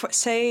 Like,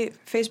 say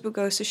Facebook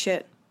goes to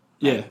shit.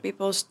 Like,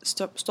 people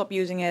stop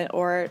using it,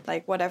 or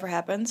like whatever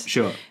happens.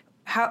 Sure.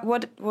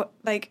 What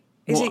like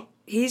is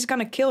he's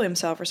gonna kill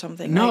himself or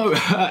something? No,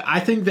 like, I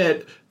think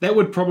that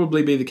would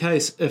probably be the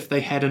case if they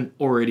hadn't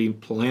already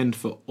planned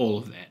for all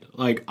of that.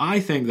 Like,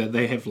 I think that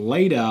they have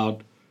laid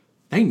out,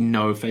 they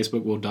know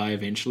Facebook will die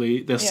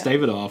eventually. They'll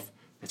stave it off.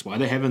 It's why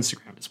they have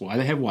Instagram. It's why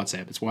they have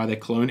WhatsApp. It's why they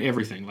clone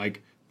everything.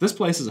 Like, this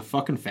place is a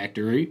fucking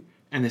factory,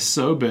 and they're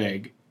so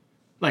big.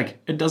 Like,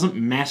 it doesn't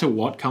matter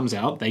what comes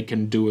out, they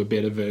can do a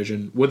better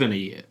version within a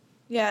year.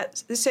 Yeah,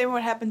 it's the same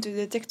what happened to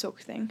the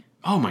TikTok thing.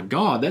 Oh my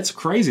god, that's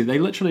crazy. They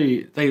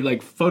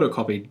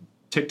photocopied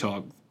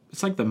TikTok.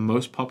 It's like the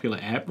most popular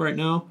app right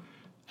now,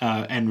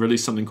 and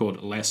released something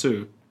called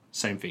Lasso.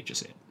 Same feature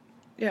set.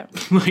 Yeah.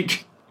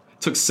 Like,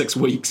 it took 6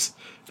 weeks.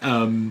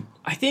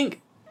 I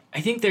think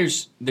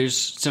there's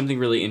something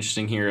really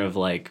interesting here of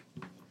like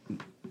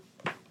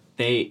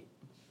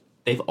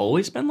they've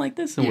always been like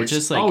this, and we're Yes.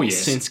 just like Oh, yes.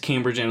 since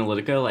Cambridge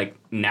Analytica, like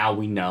now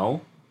we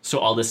know. So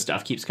all this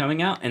stuff keeps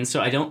coming out, and so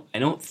I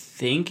don't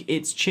think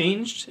it's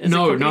changed. As a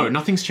No, company.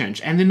 nothing's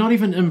changed. And they're not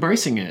even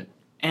embracing it.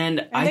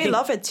 And And they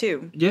love it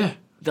too. Yeah.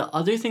 the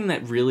other thing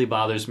that really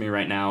bothers me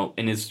right now,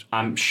 and is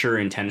I'm sure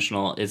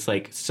intentional, is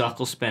like Suck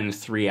will spend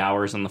 3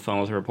 hours on the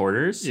phone with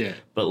reporters. Yeah.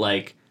 But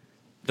like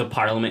the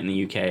Parliament in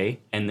the UK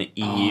and the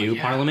EU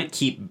yeah. Parliament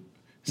keep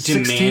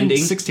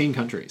 16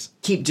 countries.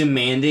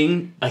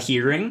 demanding a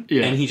hearing,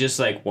 Yeah. and he just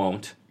like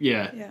won't.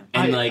 Yeah. Yeah.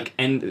 And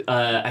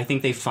I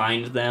think they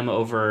fined them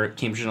over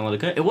Cambridge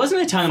Analytica. It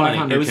wasn't a ton of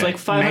money. It was 500K. like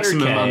 500K.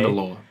 Maximum under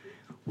law.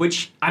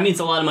 Which, I mean, it's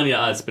a lot of money to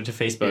us, but to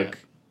Facebook, Yeah.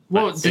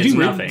 Well, it's did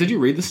nothing. you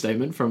read the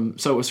statement from?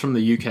 So it was from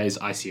the UK's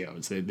ICO,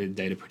 it's the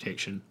Data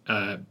Protection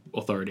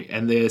Authority,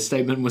 and their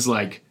statement was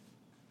like,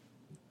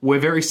 "We're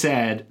very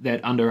sad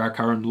that under our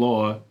current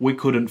law, we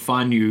couldn't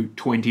fine you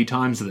 20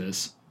 times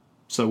this,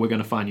 so we're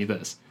going to fine you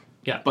this.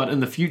 Yeah. But in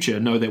the future,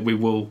 know that we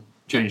will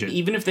change it."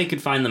 Even if they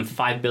could find them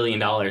 $5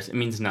 billion, it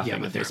means nothing Yeah,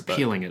 to but they're Facebook.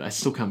 appealing it. I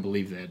still can't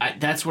believe that.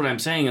 That's what I'm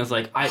saying. I was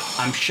like,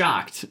 I'm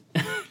shocked.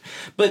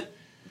 But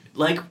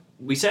like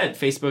we said,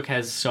 Facebook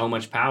has so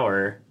much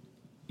power,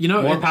 You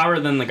know, more power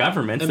than the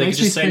government. It They could makes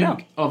me just say no.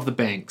 think of the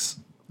banks.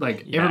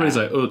 Like, everybody's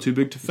like, oh, too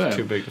big to fail.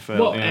 Too big to fail,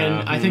 Well, yeah.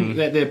 and I think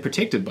that they're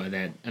protected by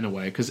that in a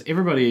way, because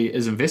everybody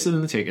is invested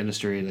in the tech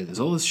industry, and there's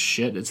all this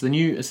shit. It's the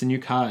new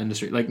car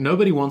industry. Like,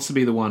 nobody wants to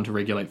be the one to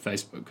regulate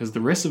Facebook, because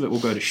the rest of it will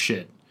go to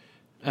shit.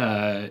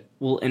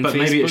 Well, and But Facebook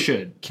maybe it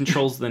should.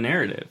 controls the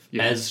narrative,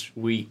 Yeah. as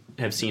we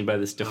have seen by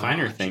this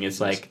definer Oh, thing. It's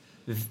Jesus.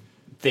 like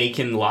they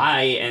can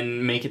lie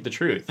and make it the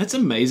truth. It's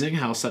amazing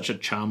how such a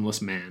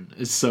charmless man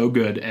is so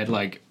good at,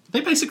 like, they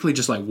basically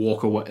just, like,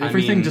 walk away.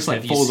 Everything I mean, just, like,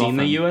 have falls you off seen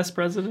the him. U.S.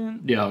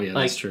 president? Yeah, Like,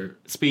 that's true.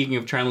 Speaking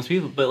of charmless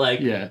people, but like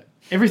Yeah.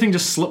 Everything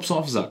just slips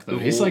off Zuck, though.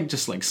 He's, like,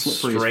 just, like,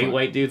 slippery as straight fuck.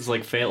 white dudes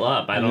like fail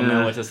up. I don't know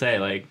Yeah. what to say.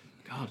 Like,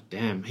 God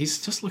damn,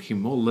 he's just looking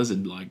more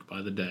lizard-like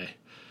by the day.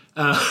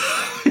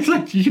 It's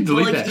like, you can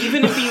delete like that.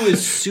 even if he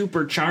was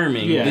super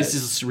charming, Yeah. this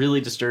is really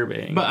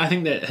disturbing. But I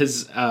think that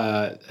his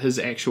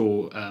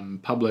actual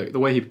public, the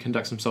way he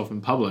conducts himself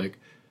in public,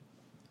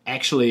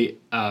 actually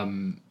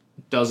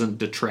doesn't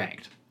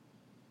detract.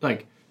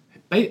 Like,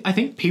 I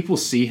think people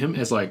see him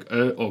as like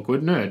an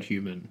awkward nerd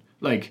human.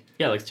 Like,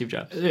 yeah, like Steve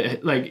Jobs.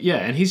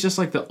 and he's just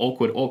like the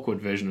awkward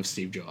version of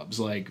Steve Jobs.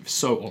 Like,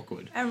 so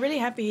awkward. I'm really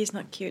happy he's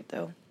not cute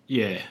though.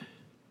 Yeah.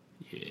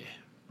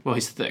 Well,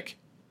 he's thick.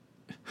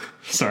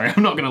 Sorry,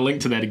 I'm not going to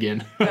link to that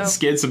again. I No.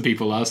 scared some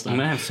people last I'm time.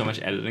 gonna have so much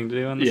editing to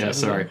do on this. Yeah,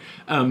 episode.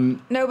 sorry.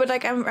 No, but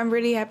like I'm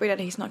really happy that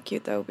he's not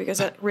cute though, because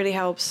that really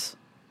helps.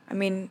 I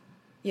mean,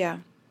 yeah.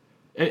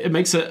 It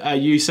makes it. Are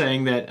you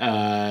saying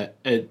that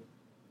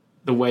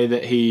the way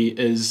that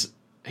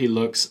he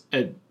looks,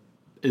 it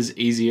is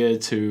easier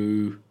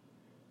to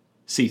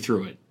see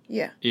through it?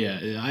 Yeah. Yeah,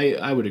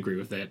 I would agree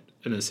with that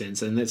in a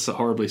sense, and that's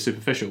horribly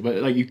superficial. But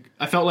like,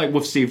 I felt like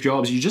with Steve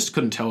Jobs, you just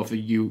couldn't tell if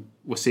you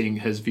were seeing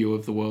his view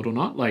of the world or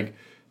not. Like,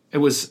 it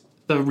was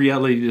the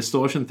reality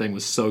distortion thing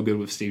was so good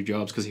with Steve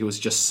Jobs because he was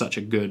just such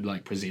a good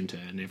like presenter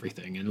and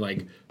everything, and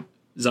like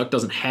Zuck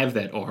doesn't have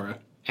that aura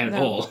at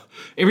No. all.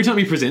 Every time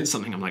he presents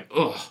something, I'm like,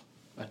 oh,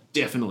 I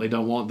definitely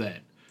don't want that.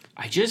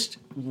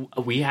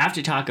 We have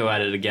to talk about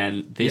it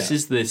again. This Yeah.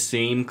 is the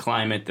same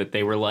climate that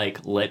they were like,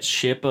 let's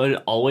ship an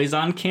always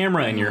on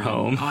camera in your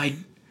home. I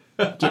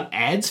get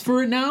ads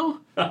for it now.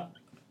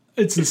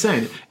 It's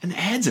insane, and the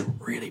ads are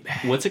really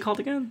bad. What's it called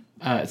again?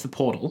 It's the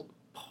Portal,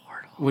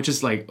 which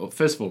is like,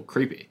 first of all,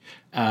 creepy.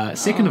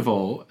 Second of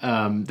all,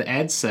 the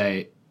ads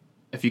say,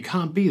 if you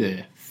can't be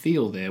there,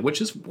 feel there,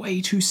 which is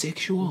way too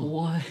sexual.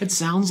 What? It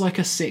sounds like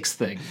a sex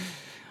thing.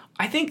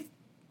 I think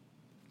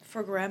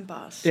For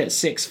grandpas. Yeah,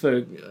 sex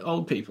for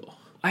old people.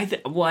 I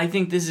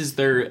think this is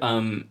their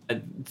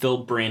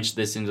they'll branch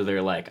this into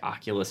their like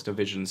Oculus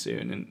division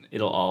soon, and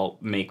it'll all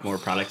make more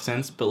product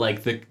sense. But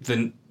like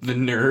the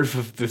nerve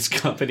of this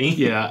company,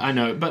 Yeah, I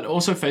know, but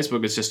also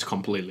Facebook is just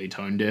completely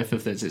tone deaf.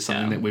 If that's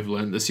something that we've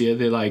learned this year,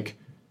 they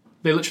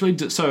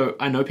literally. So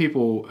I know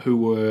people who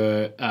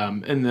were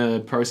in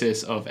the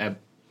process of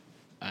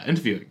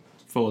interviewing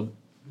for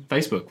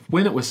Facebook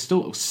when it was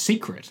still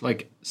secret,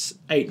 like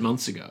 8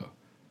 months ago.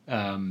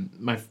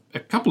 A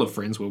couple of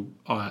friends were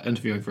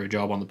interviewing for a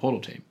job on the Portal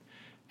team,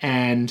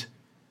 and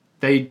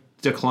they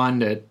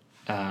declined it,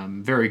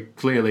 very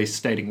clearly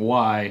stating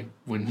why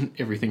when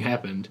everything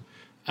happened.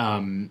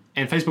 And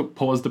Facebook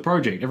paused the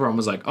project. Everyone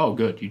was like, "Oh,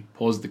 good, you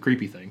paused the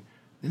creepy thing."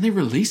 Then they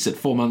released it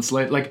 4 months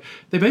later. Like,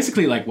 they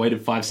basically like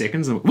waited 5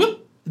 seconds and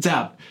whoop, It's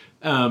out.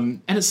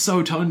 And it's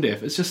so tone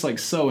deaf. It's just like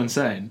so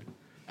insane.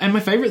 And my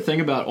favorite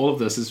thing about all of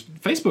this is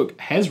Facebook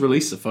has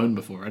released a phone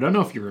before. I don't know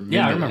if you remember.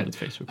 Yeah, I remember the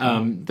Facebook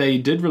phone. They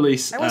did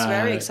release. I was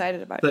very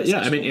excited about it. Yeah,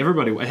 I mean,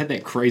 everybody had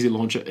that crazy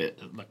launcher.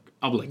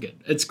 I'll link it.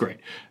 It's great.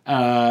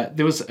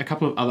 There was a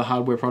couple of other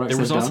hardware products. There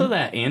was they've also done.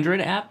 that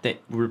Android app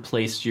that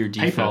replaced your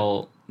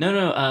default.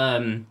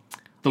 No.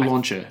 The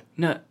launcher.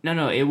 No.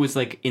 It was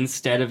like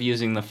instead of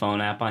using the phone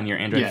app on your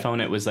Android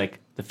phone, it was like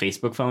the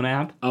Facebook phone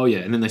app. Oh yeah,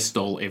 and then they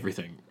stole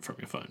everything from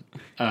your phone.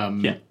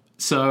 Yeah.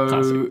 So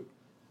Classic.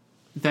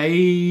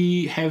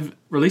 they have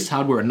released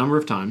hardware a number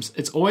of times.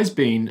 It's always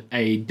been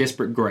a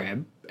desperate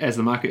grab as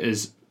the market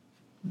is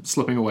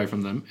slipping away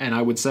from them. And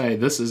I would say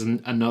this is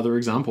another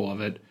example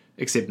of it,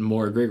 except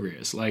more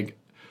egregious. Like,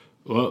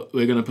 well,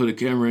 we're going to put a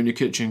camera in your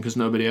kitchen because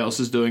nobody else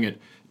is doing it.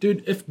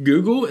 Dude, if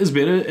Google is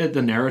better at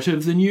the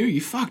narrative than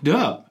you fucked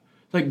up.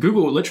 Like,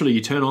 Google, literally,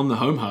 you turn on the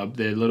Home Hub,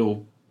 their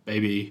little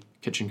baby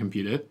kitchen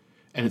computer,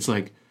 and it's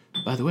like,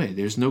 by the way,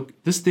 there's no...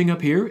 This thing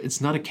up here, it's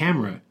not a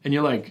camera. And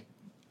you're like,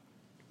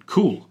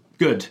 cool,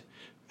 good.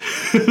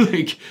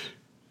 Like,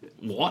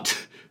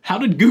 what? How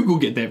did Google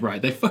get that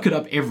right? They fuck it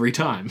up every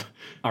time.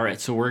 All right,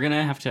 so we're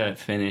gonna have to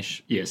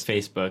finish Yes.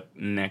 Facebook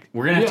next.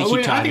 We're gonna have to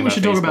keep talking about I think we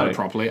should talk about it Facebook.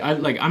 properly.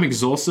 I'm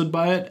exhausted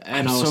by it,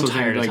 and I I'm so also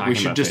tired of think like we talking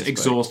should about just Facebook.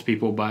 exhaust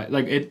people by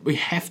like it. We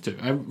have to.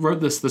 I wrote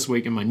this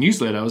week in my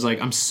newsletter. I was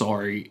like, I'm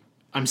sorry,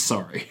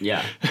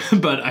 Yeah,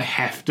 but I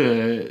have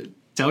to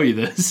tell you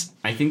this.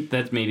 I think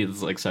that maybe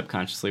it's like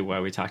subconsciously why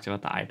we talked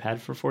about the iPad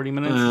for 40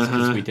 minutes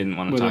because we didn't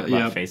want to talk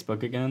about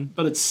Facebook again.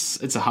 But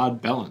it's a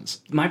hard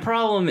balance. My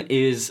problem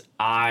is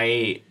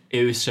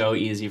it was so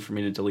easy for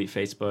me to delete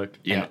Facebook,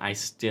 Yeah. and I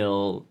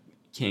still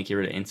can't get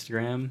rid of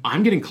Instagram.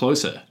 I'm getting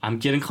closer. I'm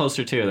getting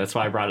closer too. That's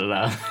why I brought it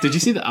up. Did you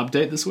see the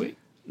update this week?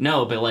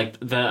 No, but like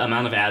the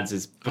amount of ads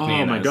is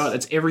bananas. Oh my god,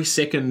 it's every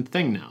second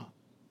thing now.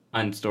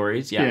 On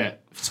stories. Yeah,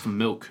 it's for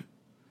milk.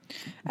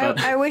 But-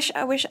 I wish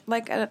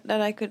like that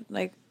I could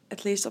like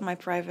at least on my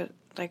private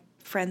like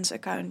friends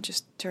account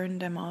just turn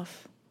them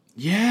off.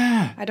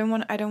 Yeah. I don't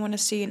want to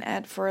see an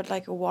ad for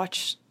like a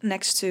watch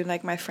next to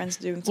like my friends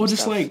doing some Or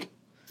just stuff. like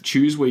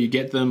choose where you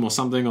get them or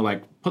something, or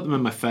like put them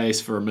in my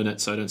face for a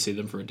minute so I don't see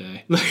them for a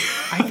day.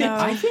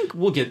 I think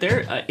we'll get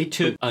there. It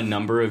took a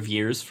number of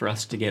years for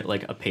us to get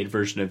like a paid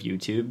version of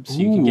YouTube, so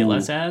you can get Ooh.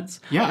 less ads.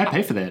 Yeah, I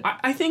pay for that.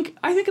 I think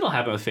it'll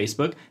happen with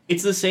Facebook.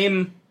 It's the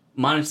same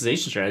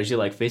monetization strategy.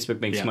 Like Facebook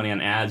makes Yeah. money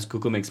on ads,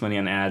 Google makes money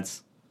on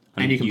ads,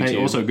 on And you can pay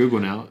YouTube. also Google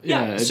now.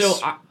 Yeah. it's, So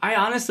I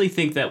honestly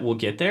think that we'll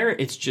get there.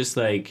 It's just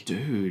like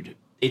dude.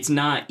 it's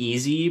not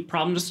easy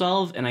problem to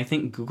solve, and I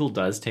think Google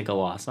does take a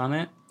loss on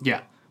it.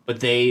 Yeah. But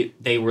they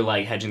were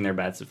like hedging their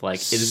bets of like,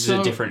 this is a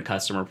So- different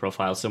customer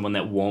profile, someone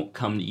that won't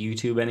come to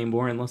YouTube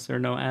anymore unless there are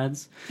no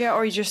ads. yeah,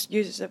 or you just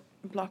use a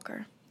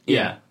blocker.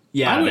 Yeah.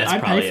 Yeah, I would, that's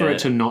I'd probably pay for it it.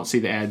 to not see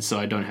the ads so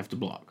I don't have to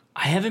block.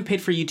 I haven't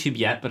paid for YouTube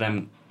yet, but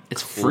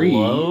It's free.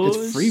 Close.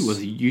 It's free with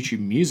YouTube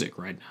Music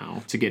right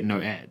now to get no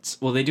ads.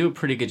 well, they do a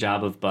pretty good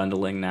job of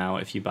bundling now.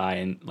 If you buy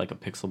in like a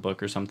Pixel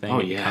Book or something, Oh,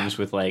 it yeah. comes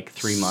with like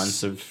 3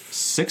 months of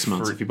 6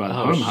 months For- if you buy the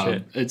oh, Home shit.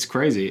 Hub. It's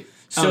crazy.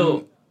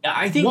 So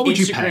I think what would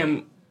you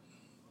Instagram.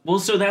 Well,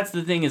 so that's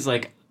the thing is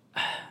like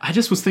I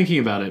just was thinking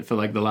about it for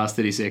like the last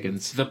 30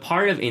 seconds. the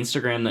part of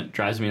Instagram that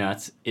drives me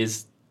nuts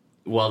is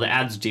well the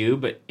ads do,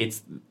 but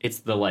it's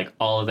the like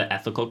all of the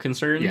ethical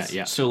concerns. Yeah,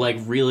 yeah. So like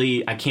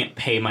really, I can't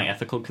pay my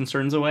ethical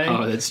concerns away.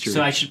 Oh, that's true.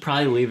 So I should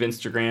probably leave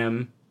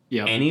Instagram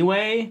Yeah.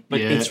 anyway. But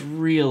Yeah. it's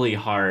really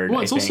hard. Well,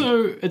 I it's think.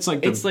 also it's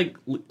like it's like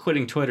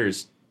quitting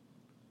Twitter's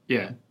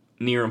yeah.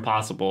 near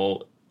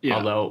impossible. Yeah.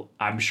 Although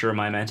I'm sure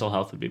my mental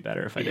health would be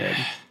better if I did.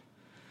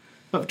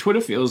 But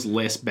Twitter feels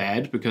less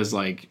bad because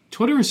like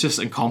Twitter is just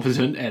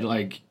incompetent at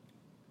like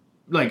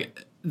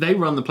they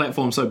run the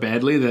platform so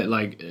badly that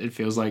like it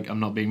feels like I'm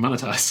not being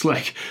monetized,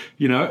 like,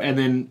 you know. And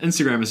then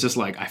Instagram is just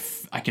like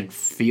I can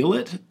feel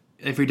it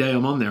every day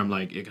I'm on there. I'm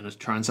like, you're gonna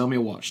try and sell me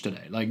a watch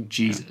today, like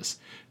Jesus.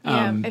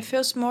 Yeah, it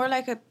feels more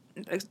like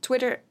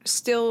Twitter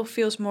still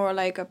feels more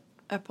like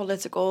a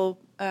political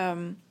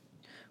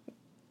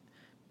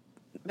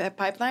a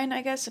pipeline,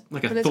 I guess.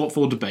 Like a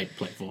thoughtful debate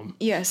platform.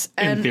 Yes,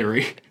 In and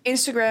theory.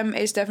 Instagram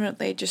is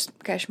definitely just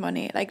cash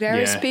money. Like there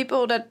is Yeah.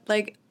 people that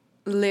like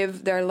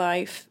live their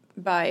life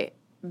by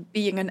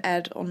being an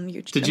ad on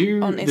YouTube. Did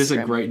you? On Instagram. There's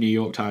a great New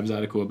York Times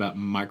article about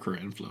micro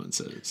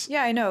influencers.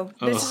 Yeah, I know.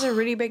 This is a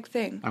really big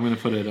thing. I'm gonna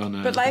put it on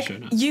But the like, show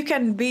notes. you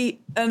can be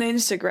an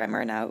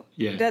Instagrammer now.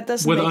 Yeah, that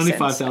doesn't with make only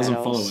sense 5,000 at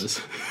all.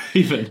 followers,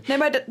 even. No,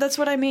 but that's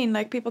what I mean.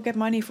 Like, people get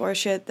money for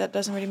shit that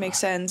doesn't really make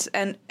sense.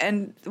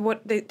 And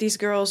what these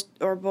girls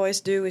or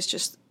boys do is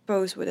just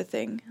pose with a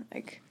thing,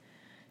 like,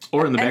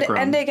 Or in the and,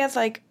 background. and they get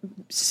like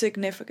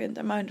significant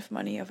amount of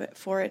money of it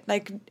for it.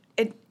 Like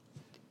it,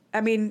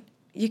 I mean,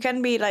 you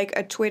can be like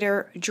a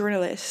Twitter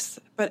journalist,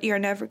 but you're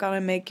never gonna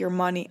make your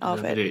money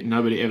off it.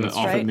 Nobody ever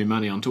offered right. me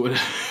money on Twitter.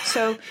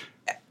 So,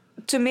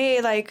 to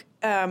me, like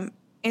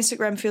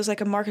Instagram feels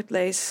like a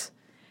marketplace,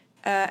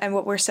 and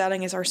what we're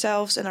selling is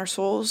ourselves and our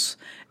souls.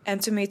 And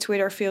to me,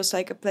 Twitter feels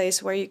like a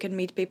place where you can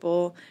meet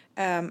people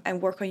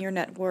and work on your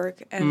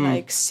network and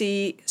like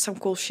see some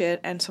cool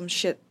shit and some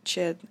shit,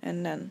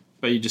 and then.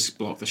 But you just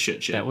block the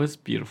shit. That was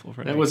beautiful.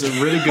 That was a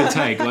really good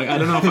take. Like, I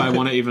don't know if I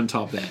want to even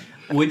top that.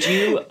 Would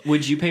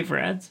you pay for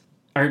ads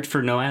or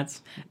for no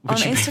ads? Would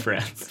you pay for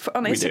ads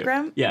on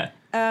Instagram? Yeah.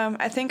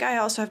 I think I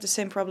also have the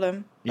same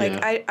problem. Like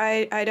Yeah.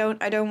 I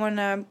don't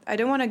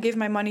want to give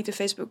my money to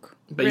Facebook.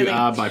 But really. you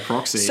are by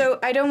proxy. So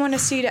I don't want to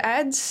see the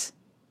ads,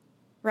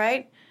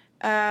 right?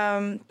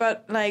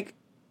 But like,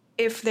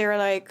 if they're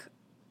like,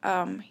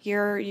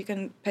 here you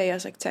can pay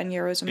us like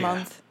 €10 a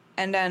month,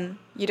 and then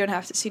you don't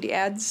have to see the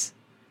ads,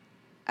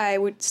 I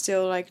would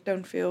still like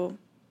don't feel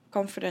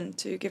confident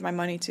to give my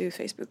money to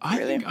Facebook. I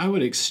really. think I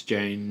would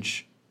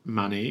exchange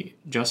money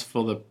just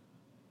for the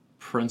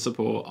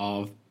principle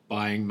of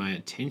buying my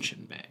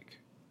attention back.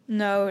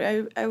 No,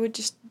 I would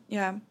just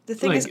The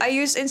thing is, I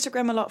use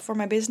Instagram a lot for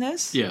my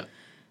business. Yeah.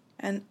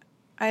 And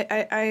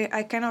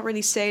I cannot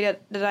really say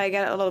that I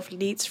get a lot of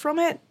leads from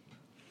it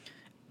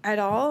at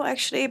all,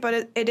 actually.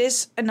 But it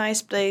is a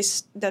nice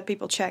place that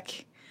people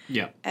check.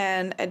 Yeah.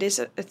 And it is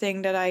a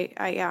thing that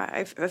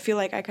I feel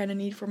like I kind of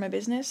need for my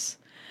business.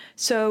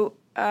 So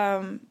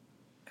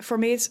for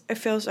me, it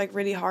feels like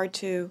really hard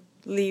to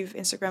leave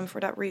Instagram for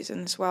that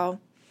reason as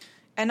well.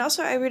 And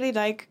also, I really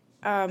like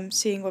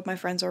seeing what my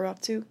friends are up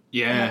to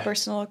on my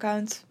personal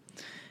account.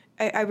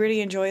 I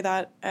really enjoy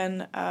that.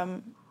 And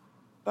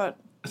but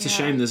it's a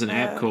shame there's an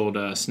app called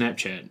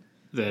Snapchat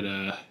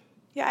that.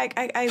 Yeah,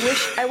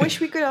 I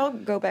wish we could all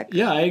go back.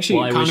 Yeah, I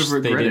actually kind of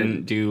regret they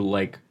didn't do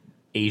like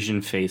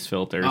Asian face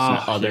filters and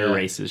other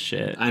racist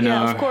shit. I know.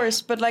 Yeah, of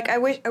course, but like I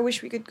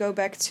wish we could go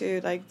back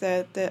to like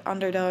the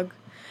underdog.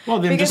 Well,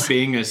 them just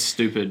being a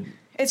stupid.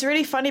 It's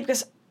really funny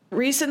because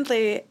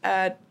recently,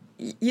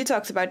 you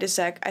talked about this,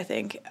 Zach. I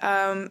think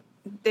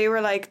they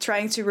were like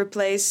trying to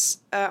replace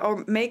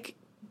or make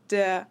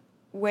the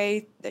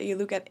way that you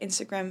look at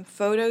Instagram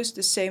photos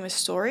the same as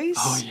stories.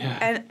 Oh yeah.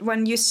 And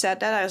when you said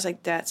that, I was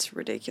like, that's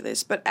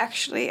ridiculous. But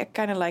actually, I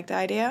kind of like the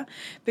idea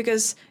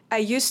because I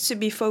used to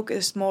be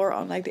focused more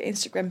on like the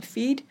Instagram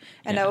feed,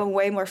 and now I'm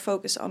way more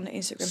focused on the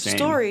Instagram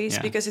stories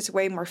because it's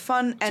way more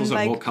fun It's and also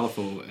like more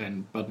colorful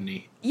and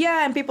buttony.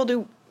 Yeah, and people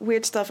do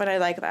weird stuff, and I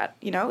like that.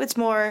 You know, it's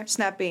more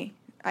snappy,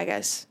 I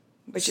guess,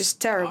 which is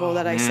terrible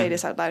that I say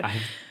this out loud.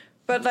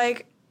 But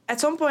like, at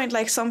some point,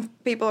 like some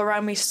people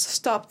around me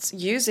stopped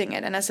using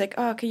it, and I was like,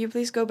 "Oh, can you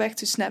please go back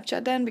to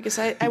Snapchat then?" Because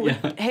I would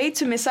hate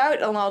to miss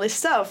out on all this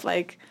stuff.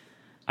 Like,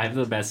 I have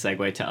the best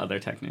segue to other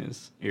tech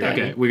news. You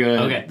Okay, ready? we go.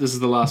 Okay. This is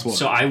the last one.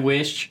 So I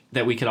wish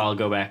that we could all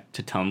go back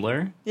to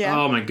Tumblr. yeah,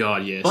 Oh my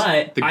god, yes.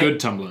 But the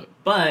good Tumblr.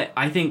 But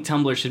I think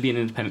Tumblr should be an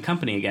independent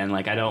company again.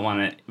 Like, I don't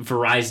want to...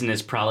 Verizon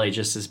is probably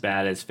just as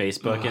bad as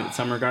Facebook in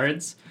some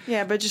regards.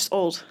 yeah, but just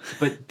old.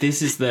 But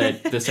this is the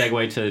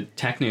segue to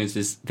tech news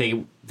is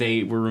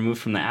they were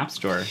removed from the App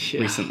Store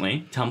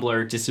recently.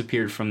 Tumblr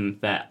disappeared from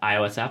the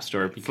iOS App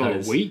Store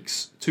because... For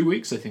weeks. 2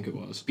 weeks, I think it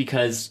was.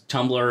 Because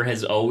Tumblr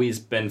has always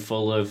been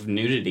full of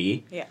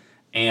nudity. Yeah.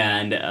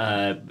 And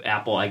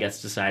Apple, I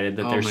guess, decided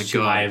that there's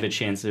too high of a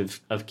chance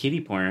of kiddie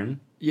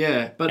porn.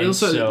 Yeah, but And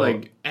also, so-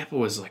 like,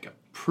 Apple is like a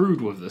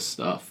prude with this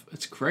stuff.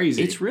 It's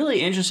crazy. It's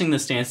really interesting the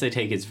stance they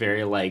take. It's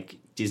very, like,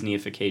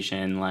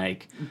 Disneyification,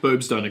 like...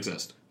 Boobs don't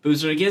exist.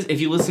 Booster, I guess, if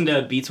you listen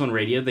to Beats One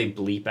Radio, they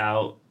bleep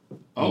out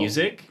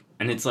music,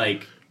 and it's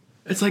like...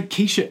 It's like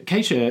Keisha,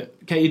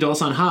 Katie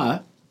Doll-san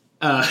Ha.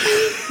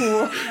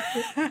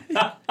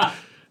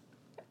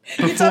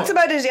 We talked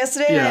about this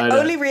yesterday, Yeah, and I I know.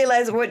 only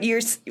realized what you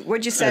said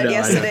I know.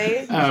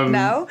 yesterday.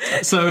 Now,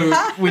 So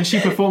when she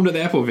performed at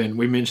the Apple event,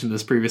 we mentioned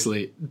this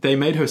previously, they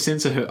made her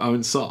censor her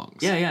own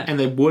songs. Yeah. And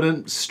they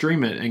wouldn't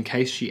stream it in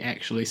case she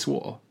actually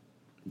swore.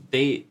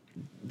 They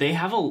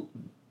have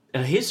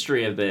a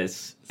history of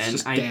this, It's and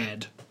just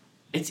bad.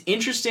 it's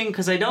interesting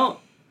because I don't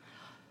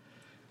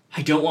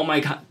want my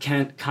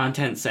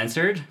content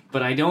censored,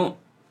 but I don't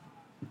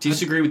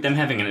disagree with them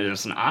having it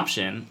as an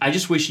option. I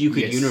just wish you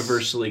could Yes.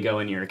 universally go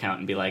in your account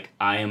and be like,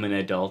 I am an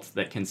adult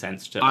that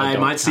consents to I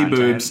adult might see content.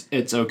 boobs.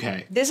 It's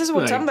okay. this is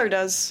what Like, Tumblr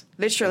does,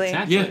 literally.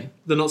 Exactly. Yeah,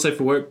 the not safe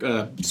for work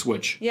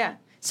switch. Yeah.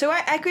 So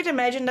I could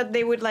imagine that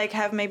they would like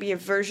have maybe a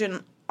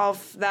version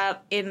of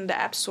that in the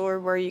App Store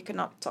where you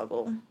cannot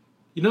toggle.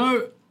 You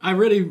know, I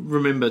really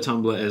remember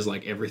Tumblr as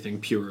like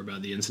everything pure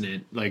about the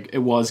internet. Like it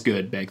was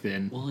good back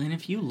then. Well, and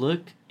if you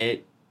look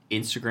at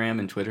Instagram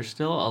and Twitter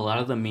still, a lot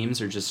of the memes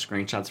are just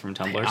screenshots from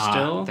Tumblr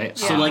still.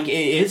 So, are. like, it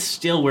is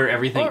still where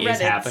everything Or is Reddit.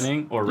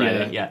 happening. Or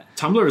Reddit, yeah.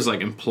 Tumblr is like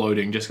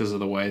imploding just because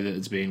of the way that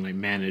it's being like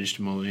managed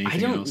more than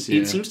anything else.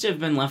 Yeah. It seems to have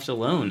been left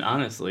alone,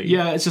 honestly.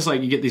 Yeah, it's just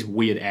like you get these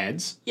weird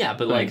ads. Yeah,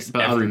 but like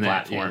But other every than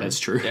that, platform. yeah, that's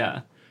true.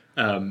 Yeah.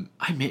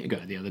 I met a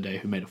guy the other day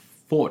who made a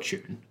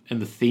fortune in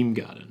the theme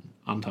garden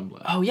on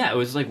Tumblr. Oh, yeah, it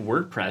was like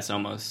WordPress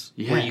almost.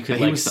 Yeah, where you could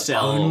but like he was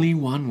sell. the only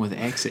one with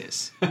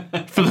access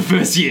for the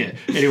first year.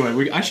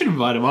 Anyway, I should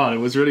invite him on. It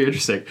was really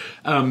interesting.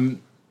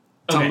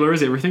 Tumblr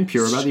is everything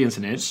pure about the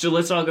internet. So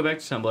let's all go back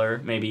to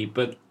Tumblr, maybe.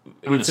 But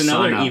gonna it's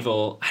another sign up.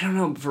 evil. I don't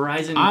know,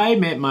 Verizon. I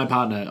met my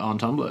partner on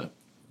Tumblr.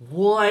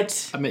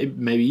 What? I mean,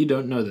 maybe you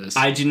don't know this.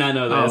 I do not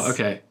know this. Oh,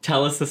 okay.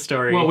 Tell us the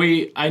story. Well,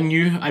 I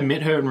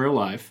met her in real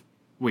life.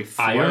 We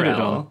flirted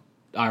on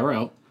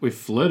IRL. We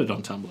flirted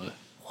on Tumblr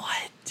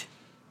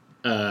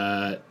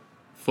What?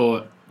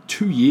 For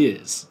 2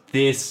 years.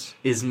 This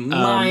is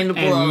mind And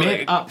blowing.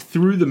 met up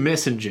through the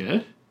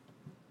messenger.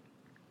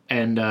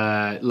 And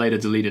later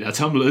deleted our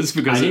Tumblrs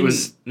because it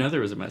was No,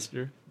 there was a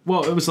messenger.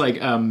 well, it was like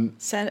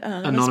Send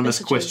anonymous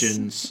messages.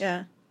 questions.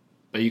 Yeah.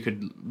 But you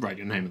could write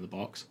your name in the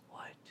box.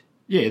 What?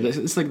 Yeah,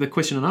 it's like the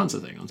question and answer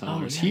thing on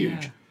Tumblr. It's yeah,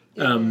 huge.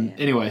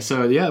 Anyway,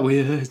 so yeah,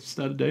 we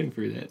started dating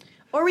through that.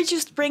 Or we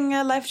just bring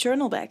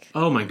LiveJournal back.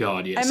 Oh my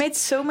god, yes. I made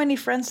so many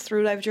friends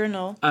through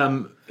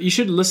LiveJournal. You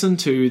should listen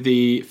to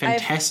the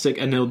fantastic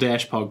Anil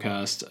Dash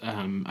podcast.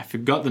 I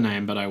forgot the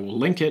name, but I will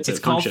link it. It's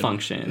called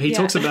Function. He Yeah.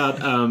 talks about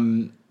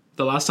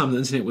the last time the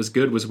internet was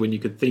good was when you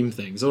could theme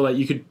things, or like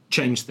you could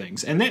change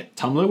things, and that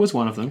Tumblr was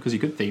one of them because you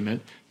could theme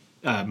it.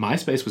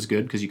 MySpace was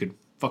good because you could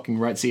fucking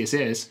write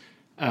CSS.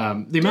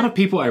 The amount of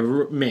people I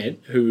met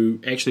who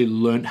actually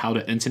learned how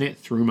to internet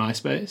through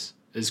MySpace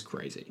is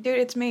crazy. Dude,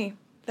 it's me.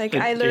 Like,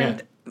 I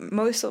learned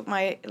most of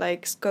my,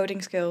 like,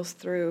 coding skills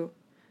through...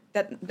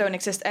 That don't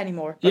exist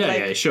anymore. But, Yeah, like,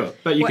 yeah, sure.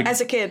 But you could, as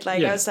a kid,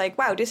 like, I was like,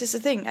 wow, this is a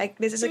thing.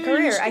 This is a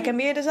career. I can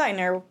be a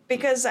designer.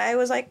 Because I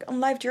was, like, on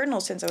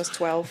LiveJournal since I was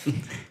 12.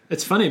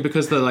 it's funny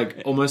because the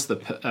like almost the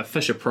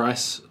Fisher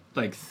Price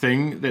like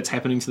thing that's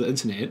happening to the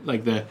internet,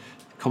 like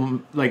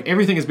like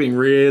everything is being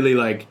really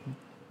like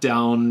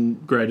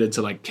downgraded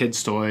to like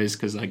kids' toys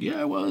because like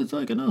it's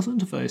like a nice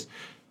interface.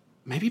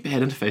 Maybe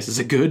bad interfaces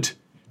are good.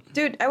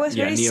 Dude, I was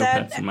Yeah, really Neopets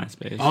sad. in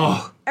MySpace.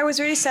 Oh. I was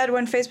really sad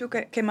when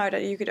Facebook came out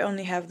that you could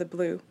only have the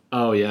blue.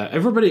 Oh yeah,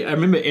 everybody. I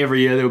remember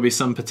every year there would be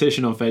some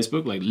petition on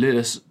Facebook like, let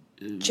us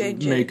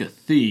Change make it. a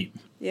theme.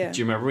 Yeah. Do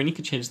you remember when you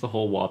could change the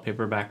whole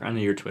wallpaper background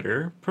of your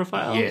Twitter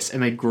profile? Yes,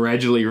 and they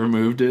gradually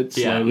removed it.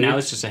 Yeah, Slowly. now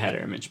it's just a header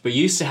image. But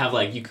you used to have,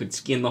 like, you could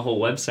skin the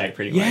whole website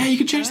pretty much. Yeah, you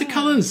can change the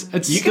colors.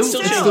 It's You can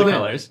still change the there.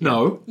 colors.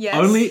 No, Yes.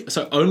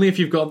 only if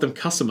you've got them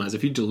customized.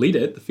 If you delete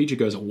it, the feature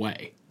goes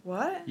away.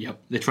 What? Yep,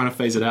 they're trying to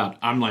phase it out.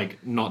 I'm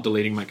like not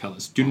deleting my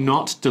colors. Do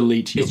not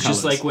delete your It's colors.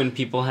 just like when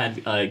people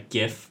had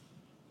GIF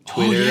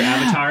Twitter yeah.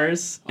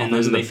 avatars, and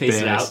those then are they the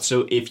phased it out. best.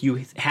 So if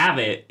you have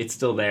it, it's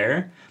still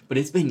there. But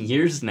it's been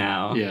years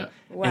now. yeah.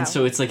 Wow. And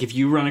so it's like if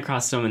you run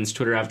across someone's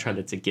Twitter avatar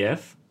that's a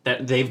GIF,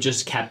 that they've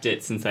just kept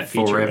it since that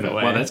feature went Forever.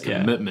 away. Wow, that's Yeah.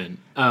 commitment.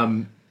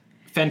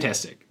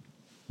 Fantastic.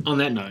 On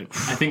that note,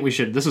 I think we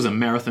should. This was a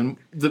marathon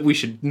that we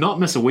should not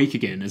miss a week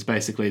again. Is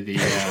basically the.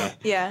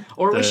 Yeah.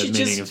 Or we the should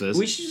meaning of this.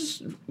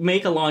 just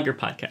make a longer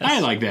podcast.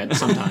 I like that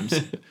sometimes.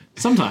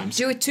 Sometimes.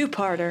 Do a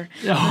two-parter.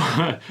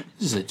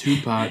 This is a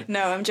 2-part.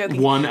 No, I'm joking.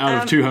 1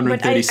 out of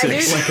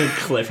 236. like a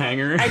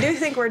cliffhanger. I do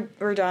think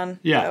we're done.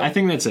 Yeah, though. I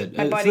think that's it.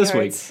 My For body this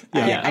hurts. week.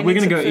 Yeah, I we're need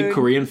going to go some eat food.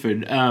 Korean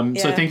food. So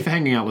Yeah. thank you for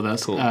hanging out with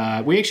us. Cool.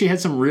 We actually had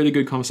some really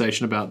good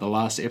conversation about the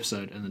last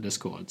episode in the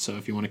Discord. So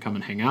if you want to come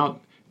and hang out,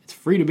 it's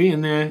free to be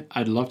in there.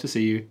 I'd love to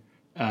see you.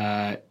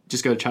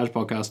 Just go to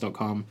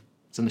chargepodcast.com.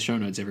 It's in the show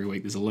notes every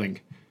week. There's a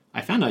link.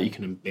 I found out you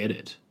can embed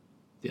it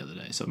the other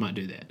day, so I might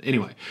do that.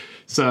 Anyway,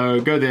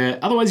 so go there.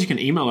 Otherwise, you can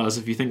email us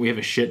if you think we have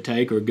a shit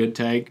take or a good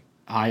take.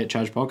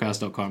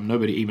 hi@chargepodcast.com.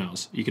 Nobody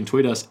emails. You can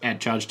tweet us at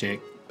chargetech.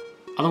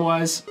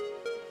 Otherwise,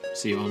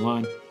 see you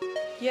online.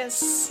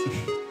 Yes.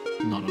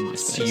 Not on my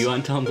space. See you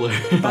on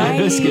Tumblr. Bye.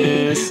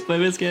 Biscuits. Bye,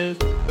 biscuits.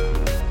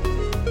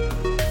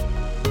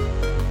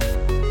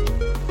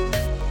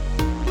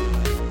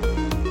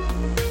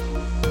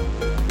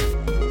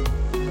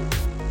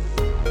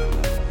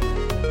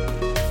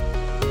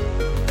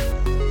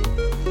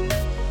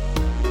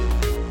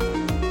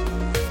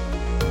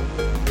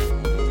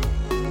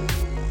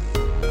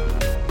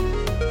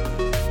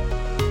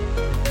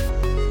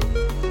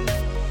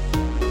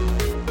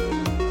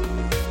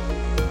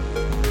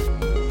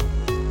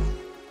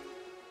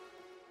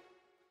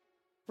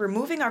 We're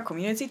moving our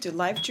community to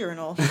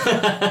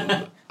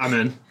LiveJournal. I'm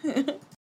in.